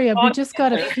 Oh, sorry, we just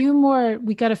got a few more.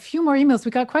 We got a few more emails.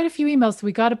 We got quite a few emails, so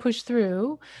we got to push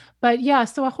through. But yeah,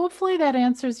 so hopefully that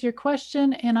answers your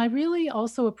question. And I really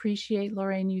also appreciate,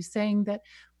 Lorraine, you saying that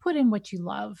put in what you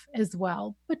love as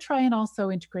well, but try and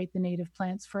also integrate the native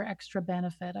plants for extra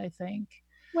benefit, I think.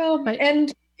 Well,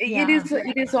 and yeah.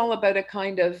 it is all about a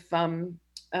kind of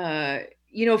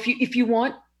if you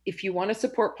want to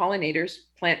support pollinators,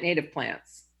 plant native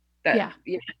plants.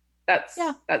 That's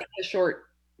the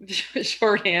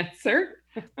short answer.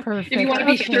 Perfect. If you want to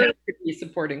be sure to be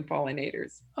supporting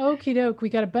pollinators. Okie doke. We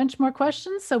got a bunch more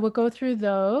questions, so we'll go through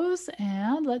those.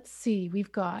 And let's see.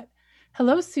 We've got,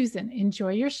 hello, Susan.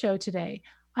 Enjoy your show today.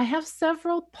 I have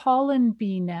several pollen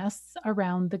bee nests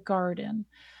around the garden.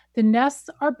 The nests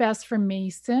are best for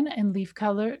mason and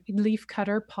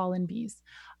leafcutter pollen bees.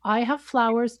 I have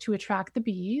flowers to attract the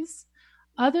bees.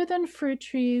 Other than fruit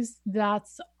trees,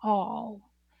 that's all.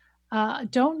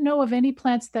 Don't know of any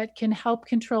plants that can help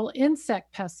control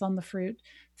insect pests on the fruit.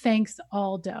 Thanks,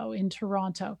 Aldo in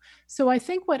Toronto. So I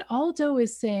think what Aldo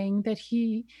is saying that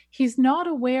he's not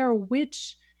aware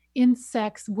which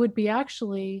insects would be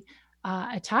actually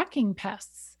attacking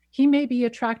pests. He may be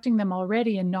attracting them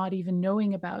already and not even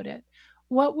knowing about it.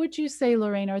 What would you say,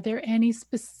 Lorraine? Are there any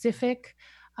specific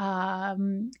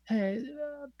insects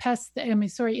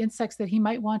that he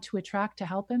might want to attract to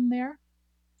help him there?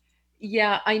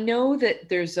 Yeah, I know that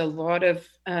there's a lot of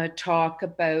talk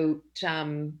about,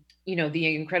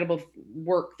 the incredible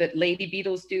work that lady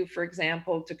beetles do, for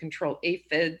example, to control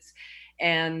aphids.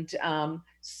 And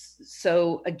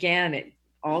so again, it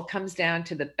all comes down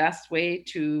to the best way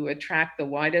to attract the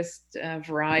widest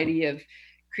variety of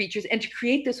creatures and to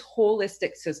create this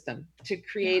holistic system, to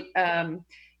create, a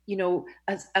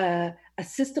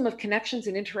system of connections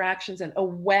and interactions and a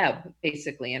web,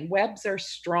 basically. And webs are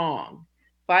strong.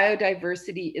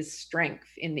 Biodiversity is strength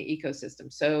in the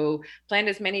ecosystem. So plant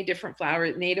as many different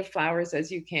native flowers as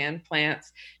you can,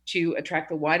 plants, to attract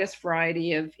the widest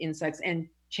variety of insects. And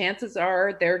chances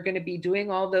are they're going to be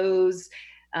doing all those,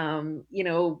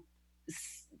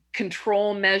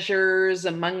 control measures.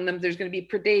 Among them, there's going to be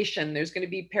predation, there's going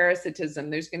to be parasitism,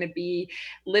 there's going to be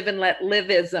live and let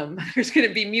liveism, there's going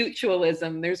to be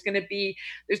mutualism, there's going to be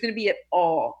it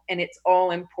all, and it's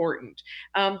all important.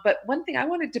 But one thing I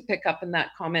wanted to pick up in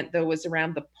that comment, though, was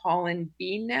around the pollen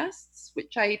bee nests,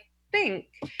 which I think,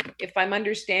 if I'm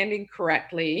understanding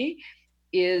correctly,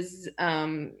 is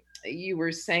you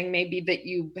were saying maybe that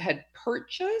you had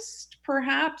purchased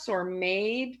perhaps or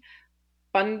made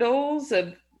bundles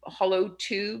of hollow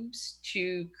tubes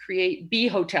to create bee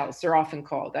hotels, they're often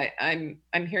called. I'm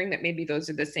hearing that maybe those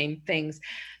are the same things.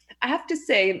 I have to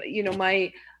say,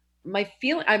 my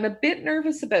feeling, I'm a bit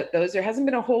nervous about those. There hasn't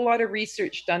been a whole lot of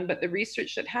research done, but the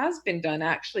research that has been done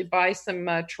actually by some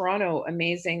Toronto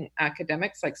amazing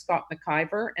academics like Scott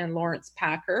McIver and Lawrence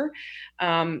Packer,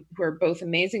 who are both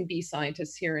amazing bee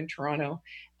scientists here in Toronto,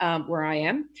 where I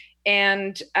am.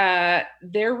 And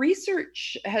their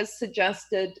research has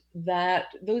suggested that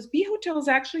those bee hotels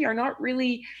actually are not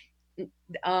really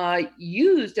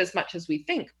used as much as we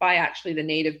think by actually the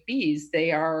native bees.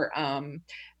 They are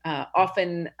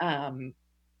often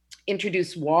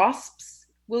introduced wasps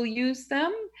will use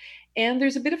them. And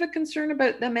there's a bit of a concern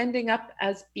about them ending up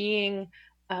as being,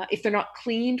 if they're not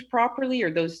cleaned properly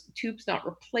or those tubes not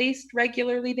replaced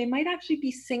regularly, they might actually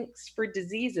be sinks for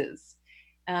diseases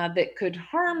that could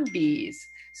harm bees.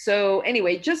 So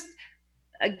anyway, just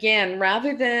again,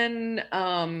 rather than,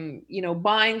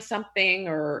 buying something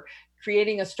or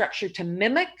creating a structure to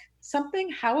mimic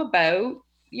something, how about,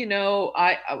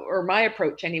 my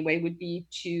approach anyway would be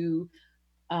to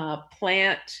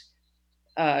plant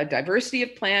a diversity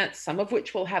of plants, some of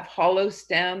which will have hollow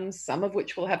stems, some of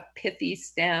which will have pithy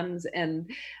stems, and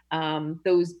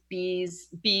those bees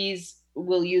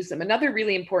will use them. Another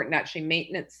really important actually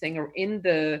maintenance thing in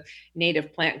the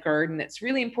native plant garden that's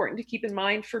really important to keep in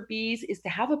mind for bees is to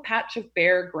have a patch of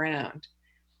bare ground.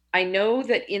 I know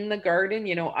that in the garden,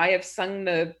 I have sung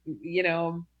the,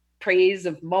 praise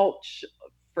of mulch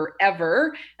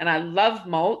forever, and I love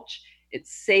mulch.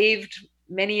 It's saved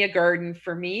many a garden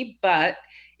for me, but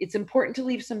it's important to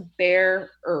leave some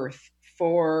bare earth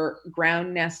for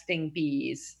ground nesting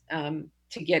bees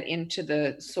to get into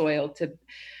the soil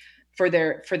for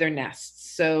their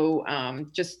nests. So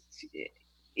just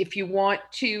if you want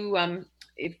to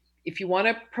if you want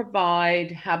to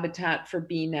provide habitat for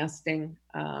bee nesting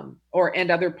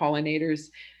and other pollinators,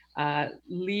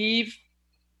 leave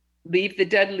the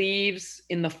dead leaves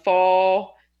in the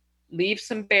fall, leave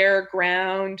some bare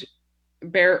ground,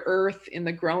 bare earth in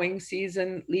the growing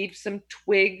season, leave some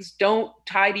twigs, don't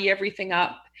tidy everything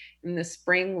up in the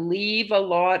spring, leave a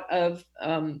lot of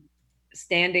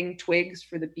standing twigs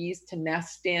for the bees to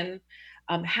nest in.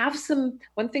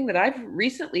 One thing that I've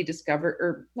recently discovered,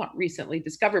 or not recently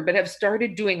discovered, but have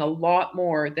started doing a lot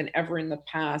more than ever in the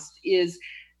past, is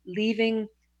leaving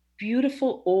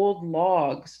beautiful old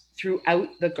logs throughout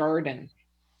the garden.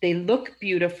 They look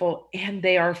beautiful and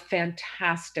they are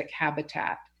fantastic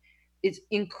habitat. It's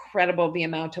incredible the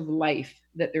amount of life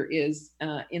that there is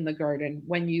in the garden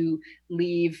when you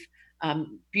leave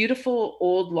beautiful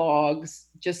old logs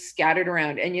just scattered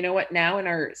around. And you know what? Now in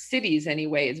our cities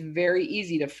anyway, it's very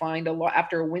easy to find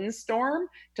after a windstorm,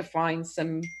 to find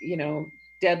some,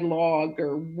 dead log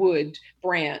or wood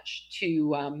branch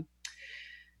to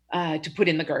put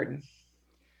in the garden.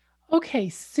 Okay,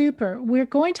 super. We're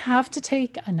going to have to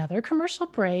take another commercial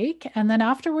break, and then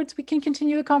afterwards we can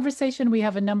continue the conversation. We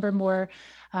have a number more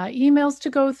emails to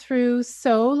go through.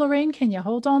 So, Lorraine, can you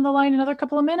hold on the line another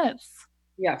couple of minutes?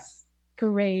 Yes.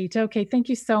 Great. Okay, thank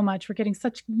you so much. We're getting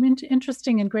such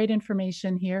interesting and great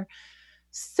information here.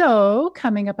 So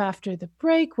coming up after the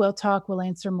break, we'll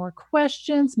answer more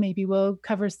questions. Maybe we'll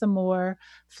cover some more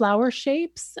flower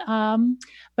shapes.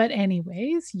 But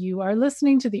anyways, you are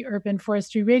listening to the Urban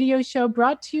Forestry Radio Show,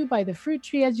 brought to you by the Fruit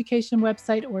Tree Education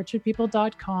website,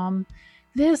 orchardpeople.com.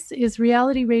 This is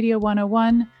Reality Radio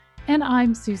 101, and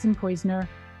I'm Susan Poizner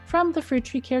from the Fruit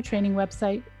Tree Care Training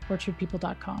website,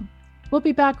 orchardpeople.com. We'll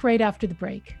be back right after the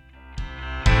break.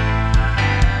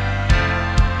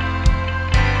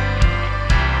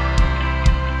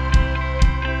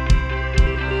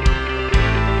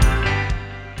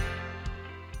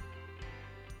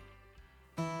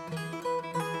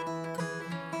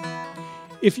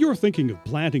 If you're thinking of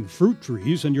planting fruit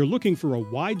trees and you're looking for a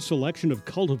wide selection of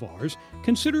cultivars,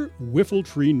 consider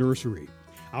Whiffletree Nursery.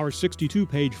 Our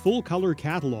 62-page full-color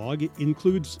catalog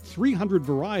includes 300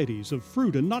 varieties of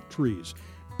fruit and nut trees,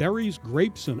 berries,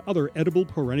 grapes, and other edible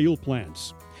perennial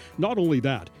plants. Not only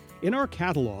that, in our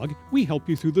catalog, we help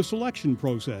you through the selection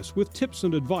process with tips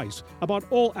and advice about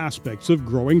all aspects of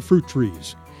growing fruit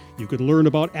trees. You could learn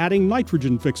about adding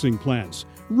nitrogen-fixing plants,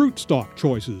 rootstock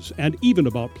choices, and even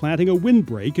about planting a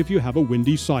windbreak if you have a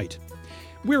windy site.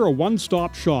 We're a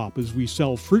one-stop shop as we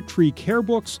sell fruit tree care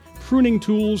books, pruning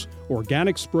tools,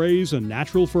 organic sprays, and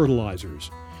natural fertilizers.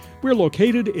 We're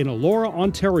located in Elora,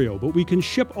 Ontario, but we can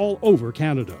ship all over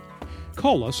Canada.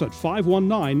 Call us at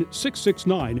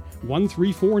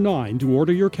 519-669-1349 to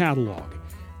order your catalog.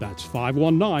 That's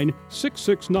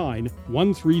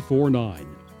 519-669-1349.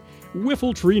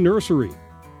 Whiffletree Nursery.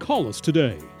 Call us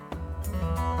today.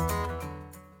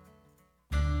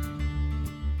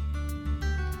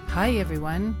 Hi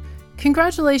everyone.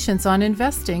 Congratulations on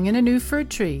investing in a new fruit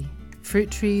tree. Fruit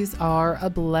trees are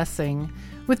a blessing.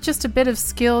 With just a bit of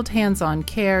skilled hands-on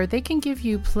care, they can give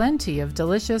you plenty of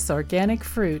delicious organic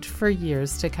fruit for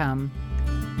years to come.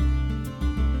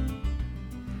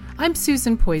 I'm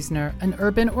Susan Poizner, an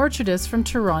urban orchardist from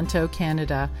Toronto,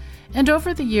 Canada. And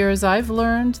over the years, I've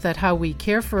learned that how we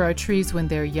care for our trees when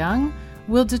they're young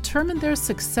will determine their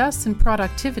success and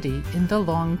productivity in the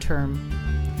long term.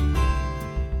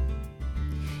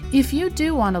 If you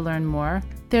do want to learn more,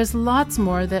 there's lots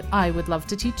more that I would love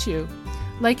to teach you,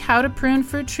 like how to prune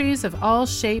fruit trees of all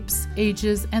shapes,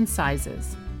 ages, and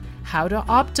sizes, how to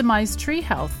optimize tree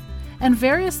health, and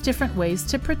various different ways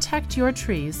to protect your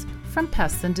trees from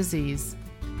pests and disease.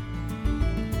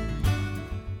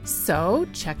 So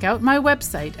check out my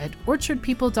website at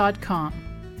orchardpeople.com,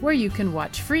 where you can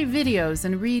watch free videos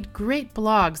and read great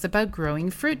blogs about growing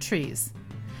fruit trees.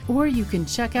 Or you can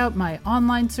check out my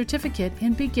online certificate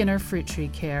in beginner fruit tree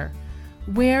care,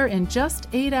 where in just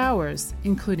 8 hours,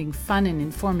 including fun and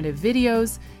informative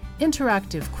videos,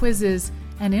 interactive quizzes,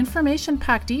 and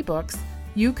information-packed ebooks,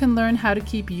 you can learn how to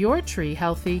keep your tree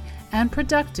healthy and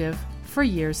productive for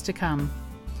years to come.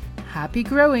 Happy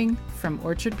growing from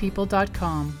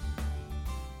orchardpeople.com.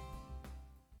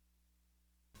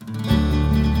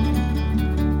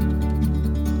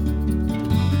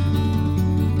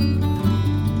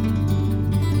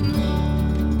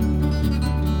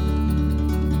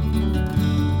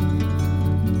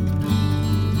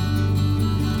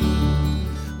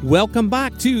 Welcome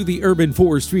back to the Urban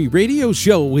Forestry Radio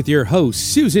Show with your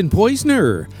host, Susan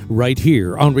Poizner, right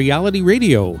here on Reality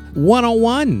Radio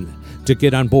 101. To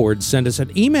get on board, send us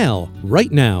an email right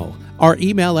now. Our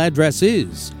email address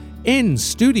is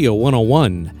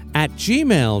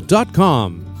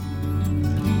nstudio101@gmail.com.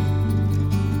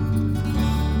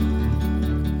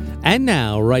 And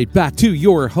now, right back to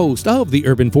your host of the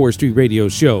Urban Forestry Radio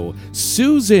Show,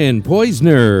 Susan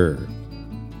Poizner.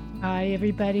 Hi,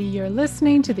 everybody. You're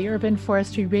listening to the Urban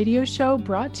Forestry Radio Show,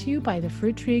 brought to you by the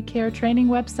Fruit Tree Care training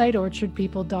website,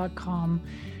 orchardpeople.com.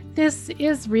 This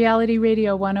is Reality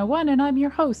Radio 101, and I'm your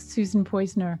host, Susan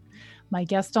Poizner. My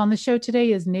guest on the show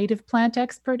today is native plant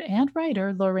expert and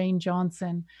writer Lorraine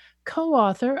Johnson,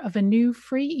 co-author of a new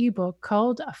free ebook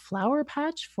called A Flower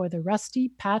Patch for the Rusty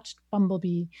Patched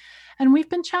Bumblebee. And we've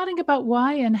been chatting about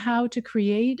why and how to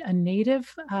create a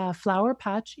native flower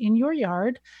patch in your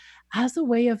yard as a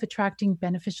way of attracting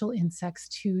beneficial insects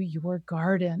to your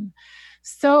garden.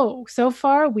 So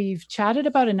far we've chatted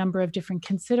about a number of different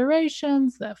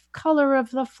considerations, the color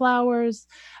of the flowers,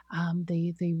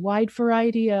 the wide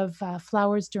variety of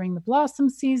flowers during the blossom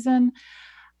season.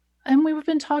 And we've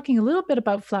been talking a little bit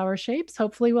about flower shapes.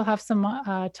 Hopefully we'll have some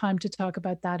time to talk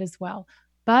about that as well.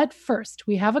 But first,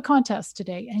 we have a contest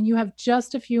today, and you have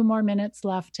just a few more minutes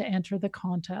left to enter the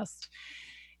contest.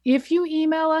 If you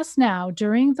email us now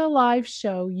during the live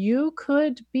show, you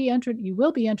will be entered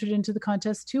into the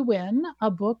contest to win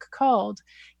a book called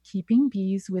Keeping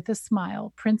Bees with a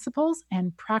Smile, Principles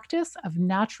and Practice of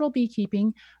Natural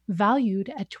Beekeeping,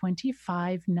 valued at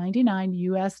 $25.99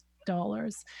 US.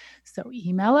 So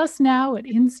email us now at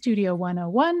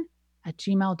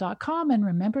instudio101@gmail.com, and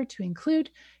remember to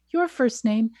include your first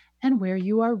name and where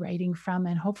you are writing from.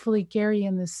 And hopefully Gary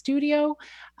in the studio,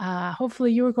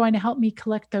 hopefully you are going to help me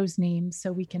collect those names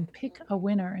so we can pick a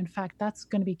winner. In fact, that's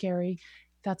going to be Gary.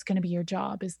 That's going to be your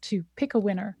job, is to pick a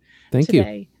winner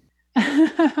today.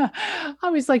 I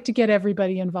always like to get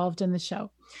everybody involved in the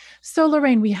show. So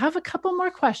Lorraine, we have a couple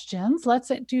more questions.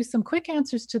 Let's do some quick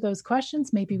answers to those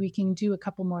questions. Maybe we can do a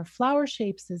couple more flower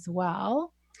shapes as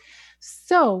well.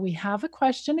 So we have a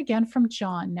question again from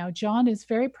John. Now, John is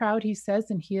very proud, he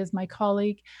says, and he is my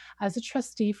colleague as a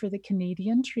trustee for the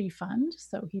Canadian Tree Fund.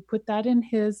 So he put that in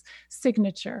his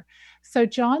signature. So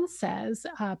John says,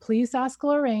 please ask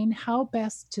Lorraine how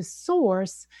best to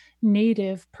source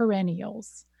native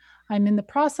perennials. I'm in the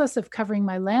process of covering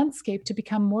my landscape to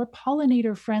become more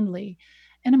pollinator friendly,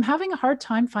 and I'm having a hard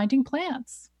time finding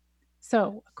plants.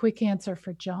 So a quick answer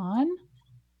for John.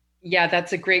 Yeah,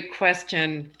 that's a great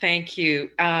question. Thank you.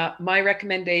 My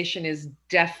recommendation is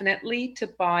definitely to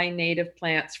buy native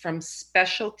plants from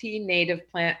specialty native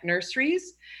plant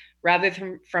nurseries rather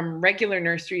than from regular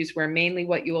nurseries, where mainly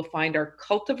what you will find are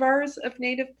cultivars of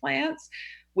native plants,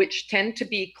 which tend to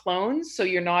be clones. So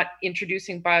you're not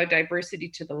introducing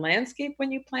biodiversity to the landscape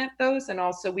when you plant those. And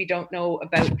also we don't know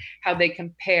about how they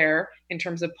compare in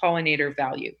terms of pollinator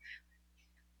value.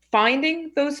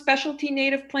 Finding those specialty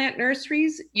native plant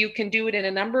nurseries, you can do it in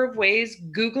a number of ways.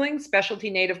 Googling specialty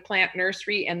native plant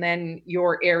nursery and then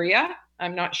your area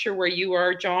I'm not sure where you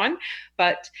are, John,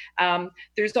 but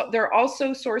there are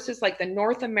also sources like the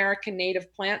North American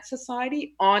Native Plant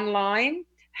Society online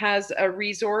has a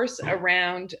resource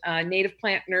around native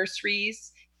plant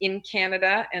nurseries in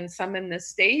Canada and some in the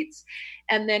States.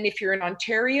 And then if you're in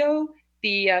Ontario,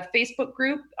 the Facebook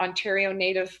group, Ontario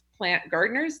Native Plant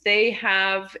Gardeners, they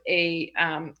have a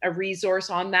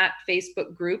resource on that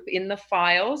Facebook group in the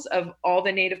files of all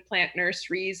the native plant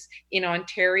nurseries in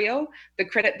Ontario. The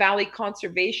Credit Valley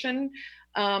Conservation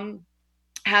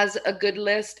has a good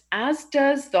list, as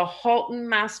does the Halton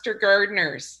Master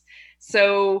Gardeners.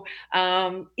 So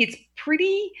it's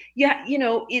pretty,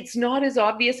 it's not as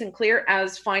obvious and clear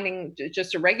as finding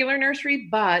just a regular nursery,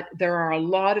 but there are a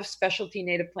lot of specialty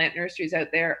native plant nurseries out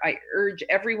there. I urge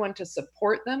everyone to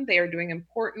support them. They are doing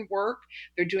important work.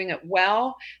 They're doing it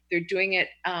well. They're doing it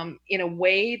in a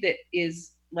way that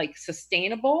is like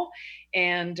sustainable,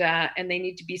 and they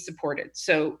need to be supported.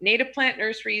 So native plant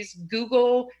nurseries,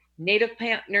 Google Native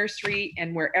Plant Nursery,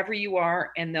 and wherever you are,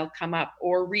 and they'll come up,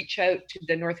 or reach out to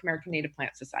the North American Native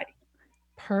Plant Society.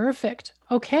 Perfect.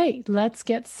 Okay, let's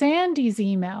get Sandy's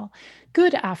email.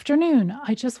 Good afternoon.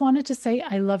 I just wanted to say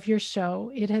I love your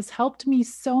show. It has helped me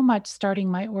so much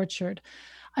starting my orchard.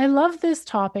 I love this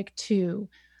topic too.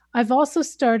 I've also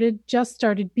just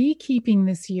started beekeeping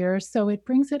this year, so it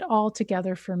brings it all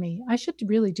together for me. I should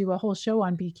really do a whole show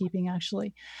on beekeeping,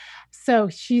 actually. So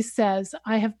she says,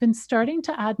 I have been starting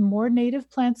to add more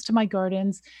native plants to my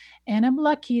gardens, and I'm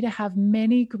lucky to have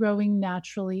many growing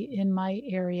naturally in my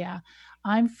area.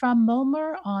 I'm from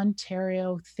Mulmer,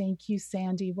 Ontario. Thank you,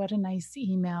 Sandy. What a nice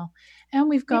email. And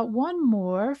we've got one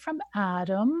more from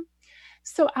Adam.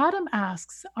 So Adam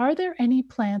asks, are there any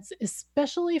plants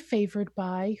especially favored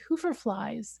by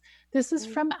hoverflies? This is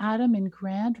from Adam in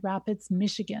Grand Rapids,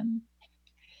 Michigan.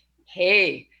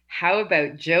 Hey, how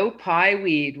about Joe Pye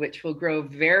weed, which will grow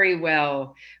very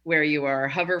well where you are?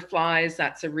 Hoverflies,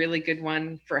 that's a really good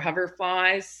one for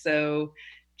hoverflies. So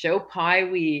Joe Pye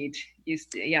weed,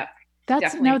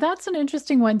 that's an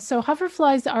interesting one. So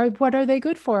hoverflies what are they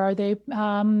good for? Are they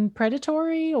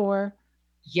predatory or?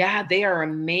 Yeah, they are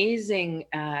amazing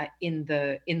in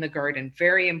the garden.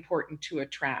 Very important to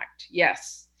attract.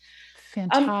 Yes.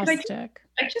 Fantastic.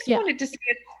 I just wanted to say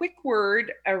a quick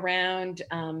word around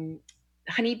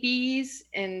honeybees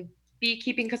and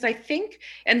beekeeping, because I think,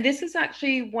 and this is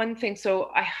actually one thing, so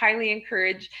I highly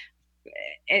encourage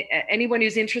anyone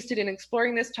who's interested in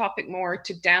exploring this topic more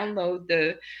to download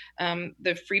the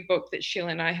free book that Sheila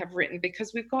and I have written,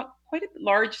 because we've got quite a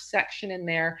large section in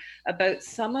there about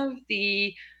some of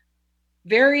the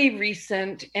very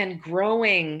recent and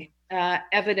growing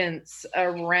evidence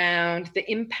around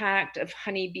the impact of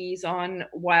honeybees on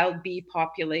wild bee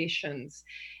populations.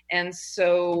 And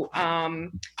so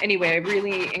anyway, I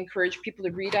really encourage people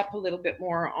to read up a little bit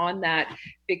more on that,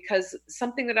 because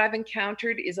something that I've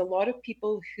encountered is a lot of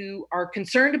people who are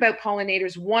concerned about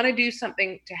pollinators want to do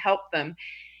something to help them,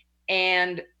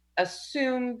 and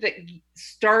assume that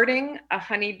starting a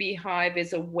honeybee hive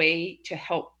is a way to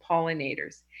help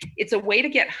pollinators. It's a way to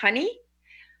get honey.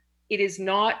 It is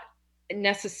not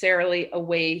necessarily a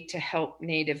way to help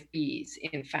native bees,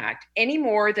 in fact, any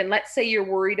more than, let's say you're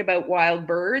worried about wild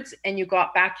birds and you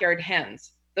got backyard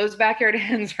hens. Those backyard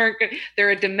hens aren't good.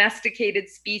 They're a domesticated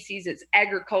species. It's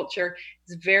agriculture.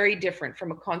 It's very different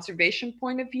from a conservation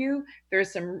point of view.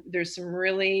 There's some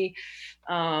really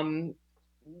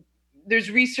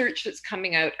there's research that's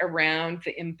coming out around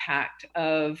the impact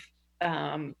of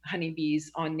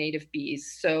honeybees on native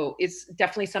bees. So it's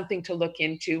definitely something to look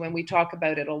into, and we talk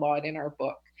about it a lot in our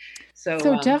book.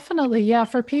 So definitely, yeah,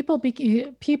 for people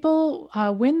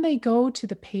when they go to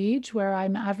the page where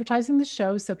I'm advertising the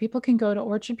show, so people can go to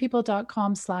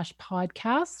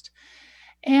orchardpeople.com/podcast,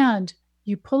 and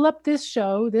you pull up this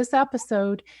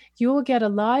episode, you will get a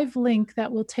live link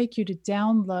that will take you to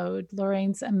download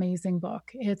Lorraine's amazing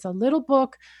book. It's a little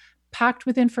book packed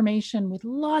with information with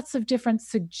lots of different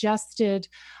suggested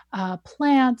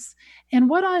plants. And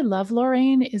what I love,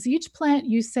 Lorraine, is each plant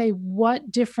you say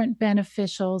what different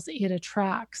beneficials it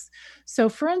attracts. So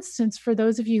for instance, for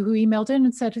those of you who emailed in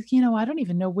and said, I don't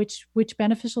even know which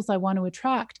beneficials I want to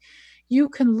attract, you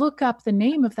can look up the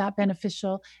name of that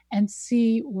beneficial and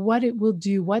see what it will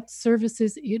do, what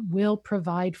services it will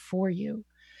provide for you.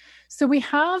 So we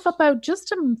have about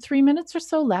just 3 minutes or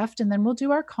so left, and then we'll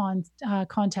do our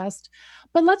contest.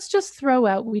 But let's just throw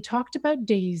out, we talked about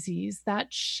daisies,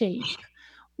 that shape.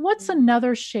 What's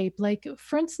another shape? Like,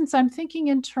 for instance, I'm thinking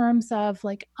in terms of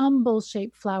like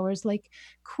umbel-shaped flowers, like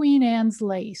Queen Anne's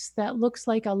lace that looks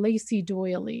like a lacy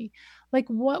doily. Like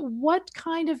what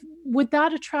kind of, would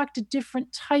that attract a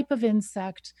different type of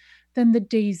insect than the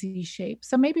daisy shape.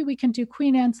 So maybe we can do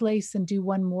Queen Anne's lace and do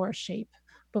one more shape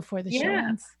before the show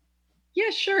ends. Yeah,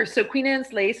 sure. So Queen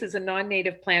Anne's lace is a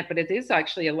non-native plant, but it is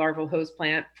actually a larval host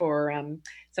plant for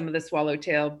some of the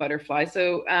swallowtail butterfly.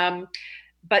 So, so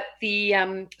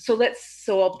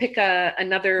I'll pick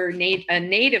another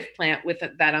native plant with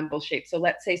that umbel shape. So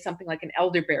let's say something like an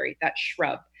elderberry, that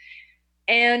shrub,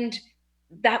 and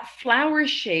that flower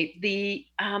shape. The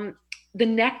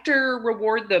nectar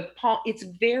reward, the pollen, it's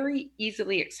very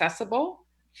easily accessible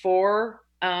for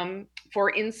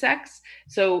insects.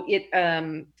 So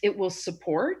it will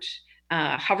support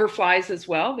hoverflies as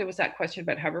well. There was that question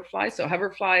about hoverflies. So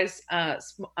hoverflies,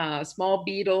 small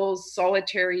beetles,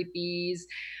 solitary bees.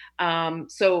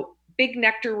 So big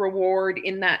nectar reward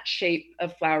in that shape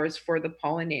of flowers for the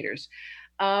pollinators.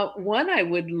 One I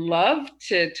would love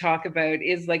to talk about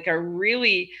is like a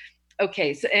really,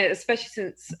 okay, so especially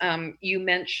since you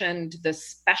mentioned the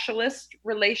specialist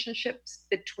relationships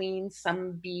between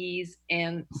some bees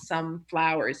and some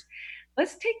flowers.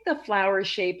 Let's take the flower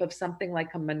shape of something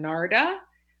like a monarda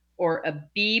or a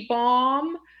bee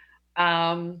balm,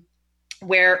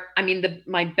 where, I mean,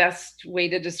 my best way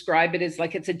to describe it is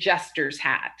like it's a jester's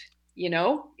hat. You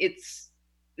know, it's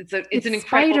an incredible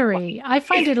spidery. I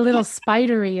find it a little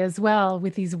spidery as well,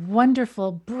 with these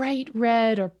wonderful bright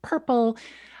red or purple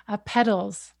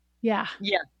petals. Yeah.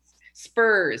 Yes.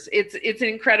 Spurs. It's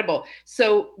incredible.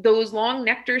 So those long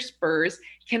nectar spurs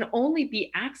can only be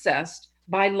accessed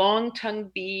by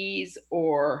long-tongued bees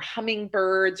or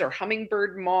hummingbirds or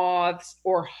hummingbird moths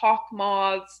or hawk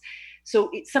moths. So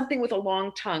it's something with a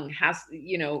long tongue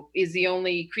is the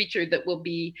only creature that will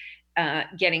be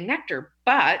getting nectar,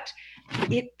 but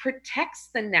it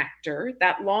protects the nectar.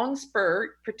 That long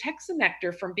spur protects the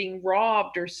nectar from being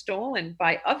robbed or stolen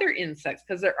by other insects,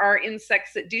 because there are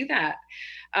insects that do that.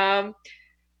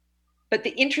 But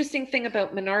the interesting thing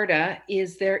about monarda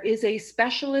is there is a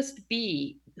specialist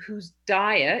bee whose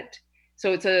diet,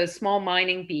 so it's a small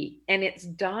mining bee, and its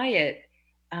diet,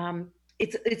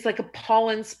 it's like a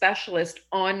pollen specialist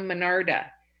on monarda.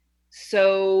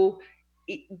 So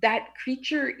that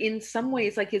creature in some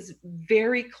ways is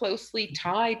very closely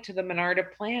tied to the monarda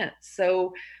plant.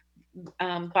 So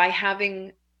by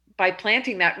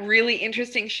planting that really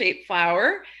interesting shaped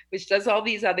flower, which does all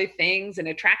these other things and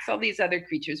attracts all these other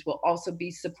creatures, will also be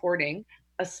supporting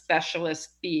a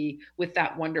specialist bee with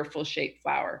that wonderful shaped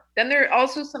flower. Then there are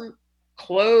also some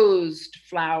closed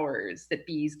flowers that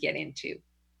bees get into.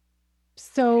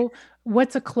 So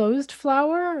what's a closed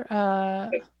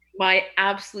flower? My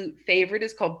absolute favorite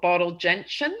is called bottle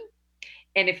gentian.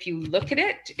 And if you look at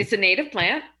it, it's a native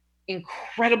plant,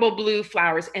 incredible blue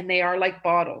flowers, and they are like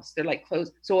bottles. They're like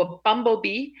closed. So a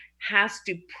bumblebee has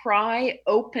to pry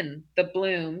open the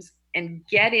blooms and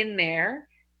get in there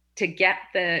to get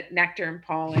the nectar and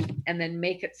pollen and then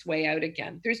make its way out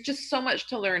again. There's just so much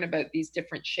to learn about these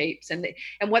different shapes and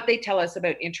what they tell us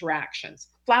about interactions.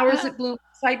 Flowers that bloom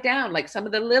upside down, like some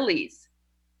of the lilies.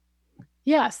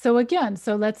 Yeah. So again,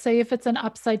 let's say if it's an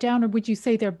upside down, or would you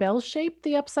say they're bell-shaped,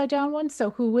 the upside down one?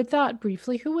 So who would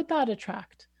that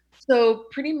attract? So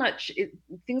pretty much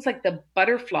things like the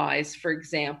butterflies, for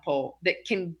example, that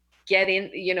can get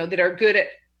in, that are good at,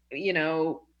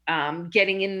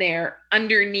 getting in there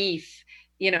underneath,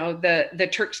 the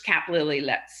Turk's cap lily,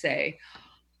 let's say.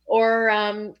 Or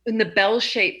in the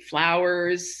bell-shaped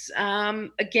flowers,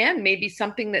 again, maybe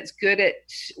something that's good at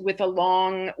with a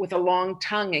long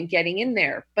tongue and getting in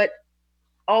there. But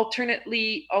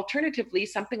alternatively,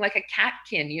 something like a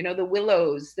catkin, the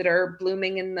willows that are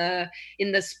blooming in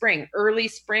the spring, early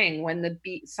spring, when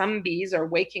some bees are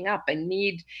waking up and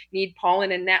need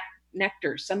pollen and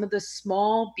nectar. Some of the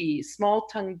small bees,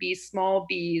 small-tongued bees, small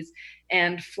bees,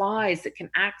 and flies that can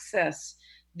access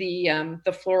the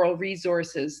floral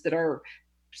resources that are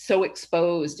so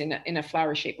exposed in a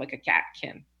flower shape like a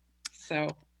catkin. So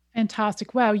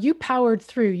fantastic. Wow, you powered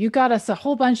through. You got us a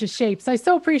whole bunch of shapes. I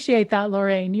so appreciate that,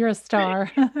 Lorraine. You're a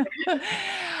star.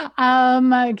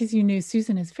 Because you knew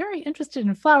Susan is very interested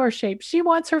in flower shapes. She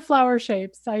wants her flower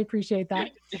shapes. I appreciate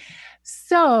that.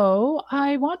 So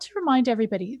I want to remind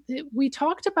everybody that we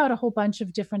talked about a whole bunch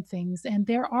of different things, and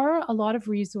there are a lot of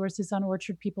resources on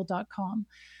orchardpeople.com.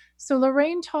 So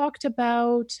Lorraine talked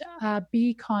about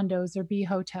bee condos or bee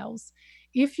hotels.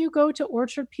 If you go to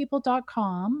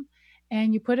orchardpeople.com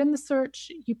and you put in the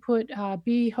search, you put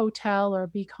bee hotel or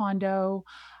bee condo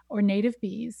or native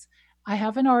bees, I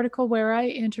have an article where I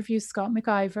interview Scott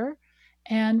McIver,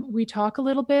 and we talk a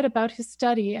little bit about his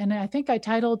study. And I think I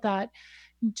titled that,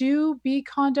 do bee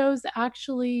condos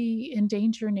actually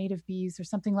endanger native bees or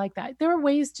something like that? There are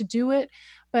ways to do it,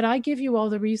 but I give you all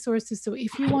the resources. So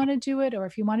if you want to do it, or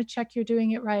if you want to check you're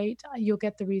doing it right, you'll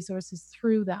get the resources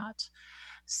through that.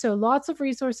 So lots of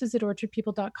resources at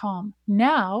orchardpeople.com.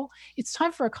 Now it's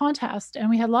time for a contest, and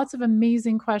we had lots of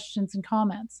amazing questions and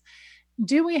comments.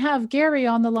 Do we have Gary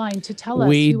on the line to tell us?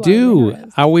 We who do. Our winner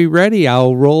is? Are we ready?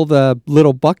 I'll roll the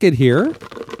little bucket here.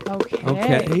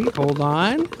 Okay. Hold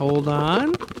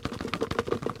on.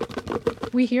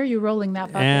 We hear you rolling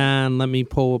that bucket. And let me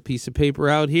pull a piece of paper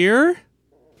out here.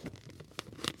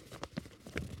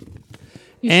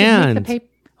 You should and make the paper.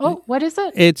 Oh, what is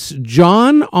it? It's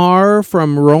John R.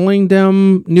 from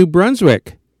Rollingdom, New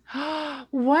Brunswick.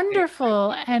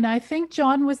 Wonderful. And I think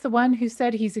John was the one who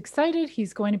said he's excited.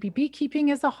 He's going to be beekeeping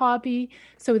as a hobby.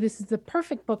 So this is the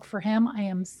perfect book for him. I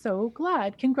am so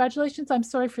glad. Congratulations. I'm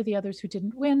sorry for the others who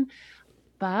didn't win.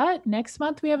 But next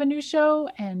month we have a new show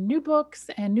and new books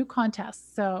and new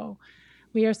contests. So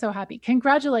we are so happy.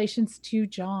 Congratulations to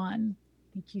John.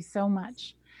 Thank you so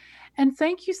much. And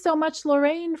thank you so much,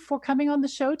 Lorraine, for coming on the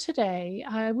show today.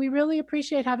 We really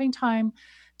appreciate having time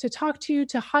to talk to you,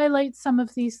 to highlight some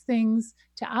of these things,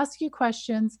 to ask you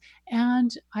questions.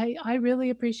 And I really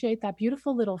appreciate that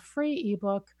beautiful little free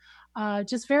ebook.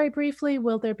 Just very briefly,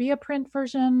 will there be a print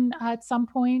version at some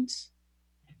point?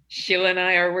 Sheila and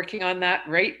I are working on that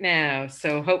right now.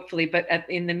 So hopefully, but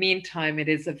in the meantime, it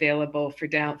is available for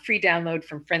free download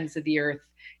from Friends of the Earth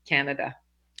Canada.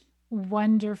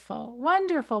 Wonderful.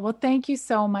 Well, thank you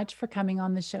so much for coming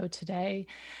on the show today.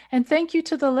 And thank you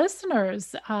to the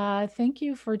listeners. Thank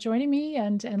you for joining me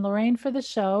and Lorraine for the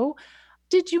show.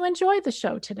 Did you enjoy the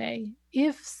show today?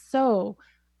 If so,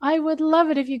 I would love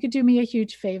it if you could do me a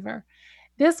huge favor.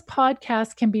 This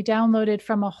podcast can be downloaded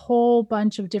from a whole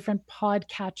bunch of different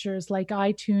podcatchers like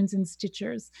iTunes and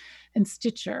Stitcher,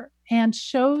 and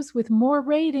shows with more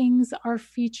ratings are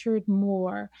featured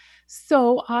more.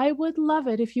 So I would love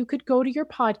it if you could go to your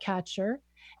podcatcher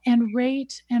and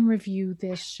rate and review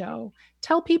this show.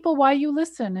 Tell people why you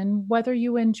listen and whether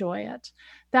you enjoy it.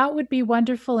 That would be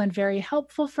wonderful and very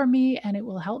helpful for me, and it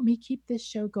will help me keep this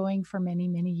show going for many,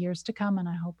 many years to come, and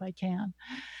I hope I can.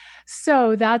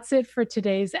 So that's it for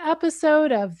today's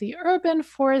episode of the Urban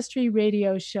Forestry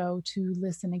Radio Show. To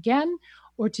listen again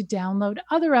or to download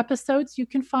other episodes, you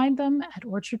can find them at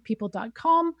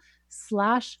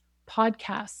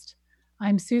orchardpeople.com/podcast.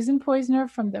 I'm Susan Poizner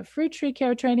from the Fruit Tree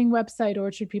Care Training website,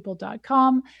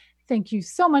 orchardpeople.com. Thank you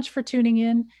so much for tuning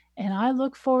in, and I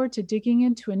look forward to digging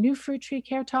into a new fruit tree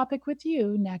care topic with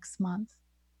you next month.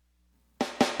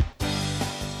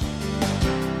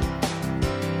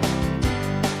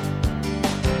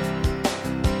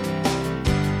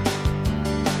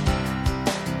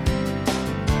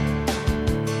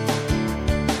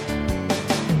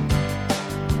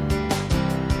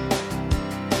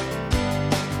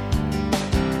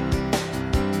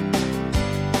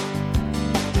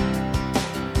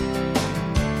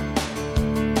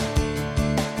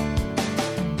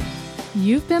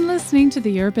 You've been listening to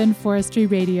the Urban Forestry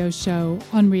Radio Show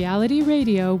on Reality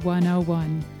Radio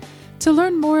 101. To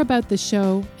learn more about the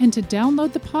show and to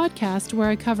download the podcast where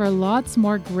I cover lots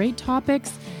more great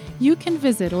topics, you can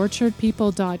visit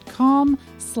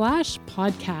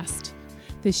orchardpeople.com/podcast.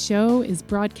 The show is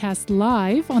broadcast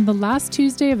live on the last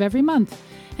Tuesday of every month,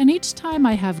 and each time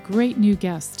I have great new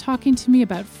guests talking to me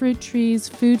about fruit trees,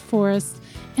 food forests,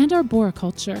 and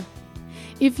arboriculture.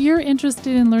 If you're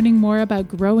interested in learning more about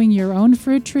growing your own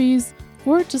fruit trees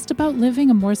or just about living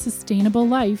a more sustainable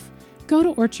life, go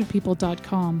to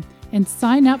orchardpeople.com and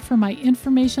sign up for my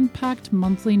information-packed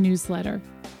monthly newsletter.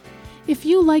 If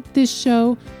you like this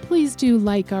show, please do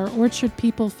like our Orchard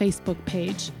People Facebook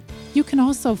page. You can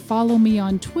also follow me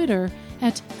on Twitter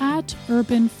at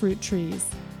 @UrbanFruitTrees.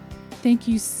 Thank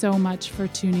you so much for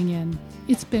tuning in.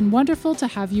 It's been wonderful to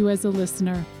have you as a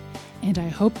listener, and I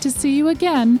hope to see you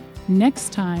again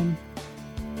next time.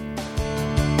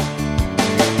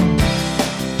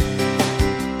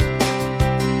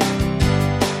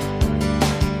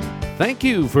 Thank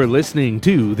you for listening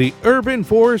to the Urban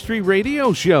Forestry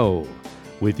Radio Show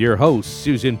with your host,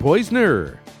 Susan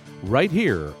Poizner, right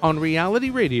here on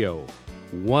Reality Radio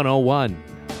 101.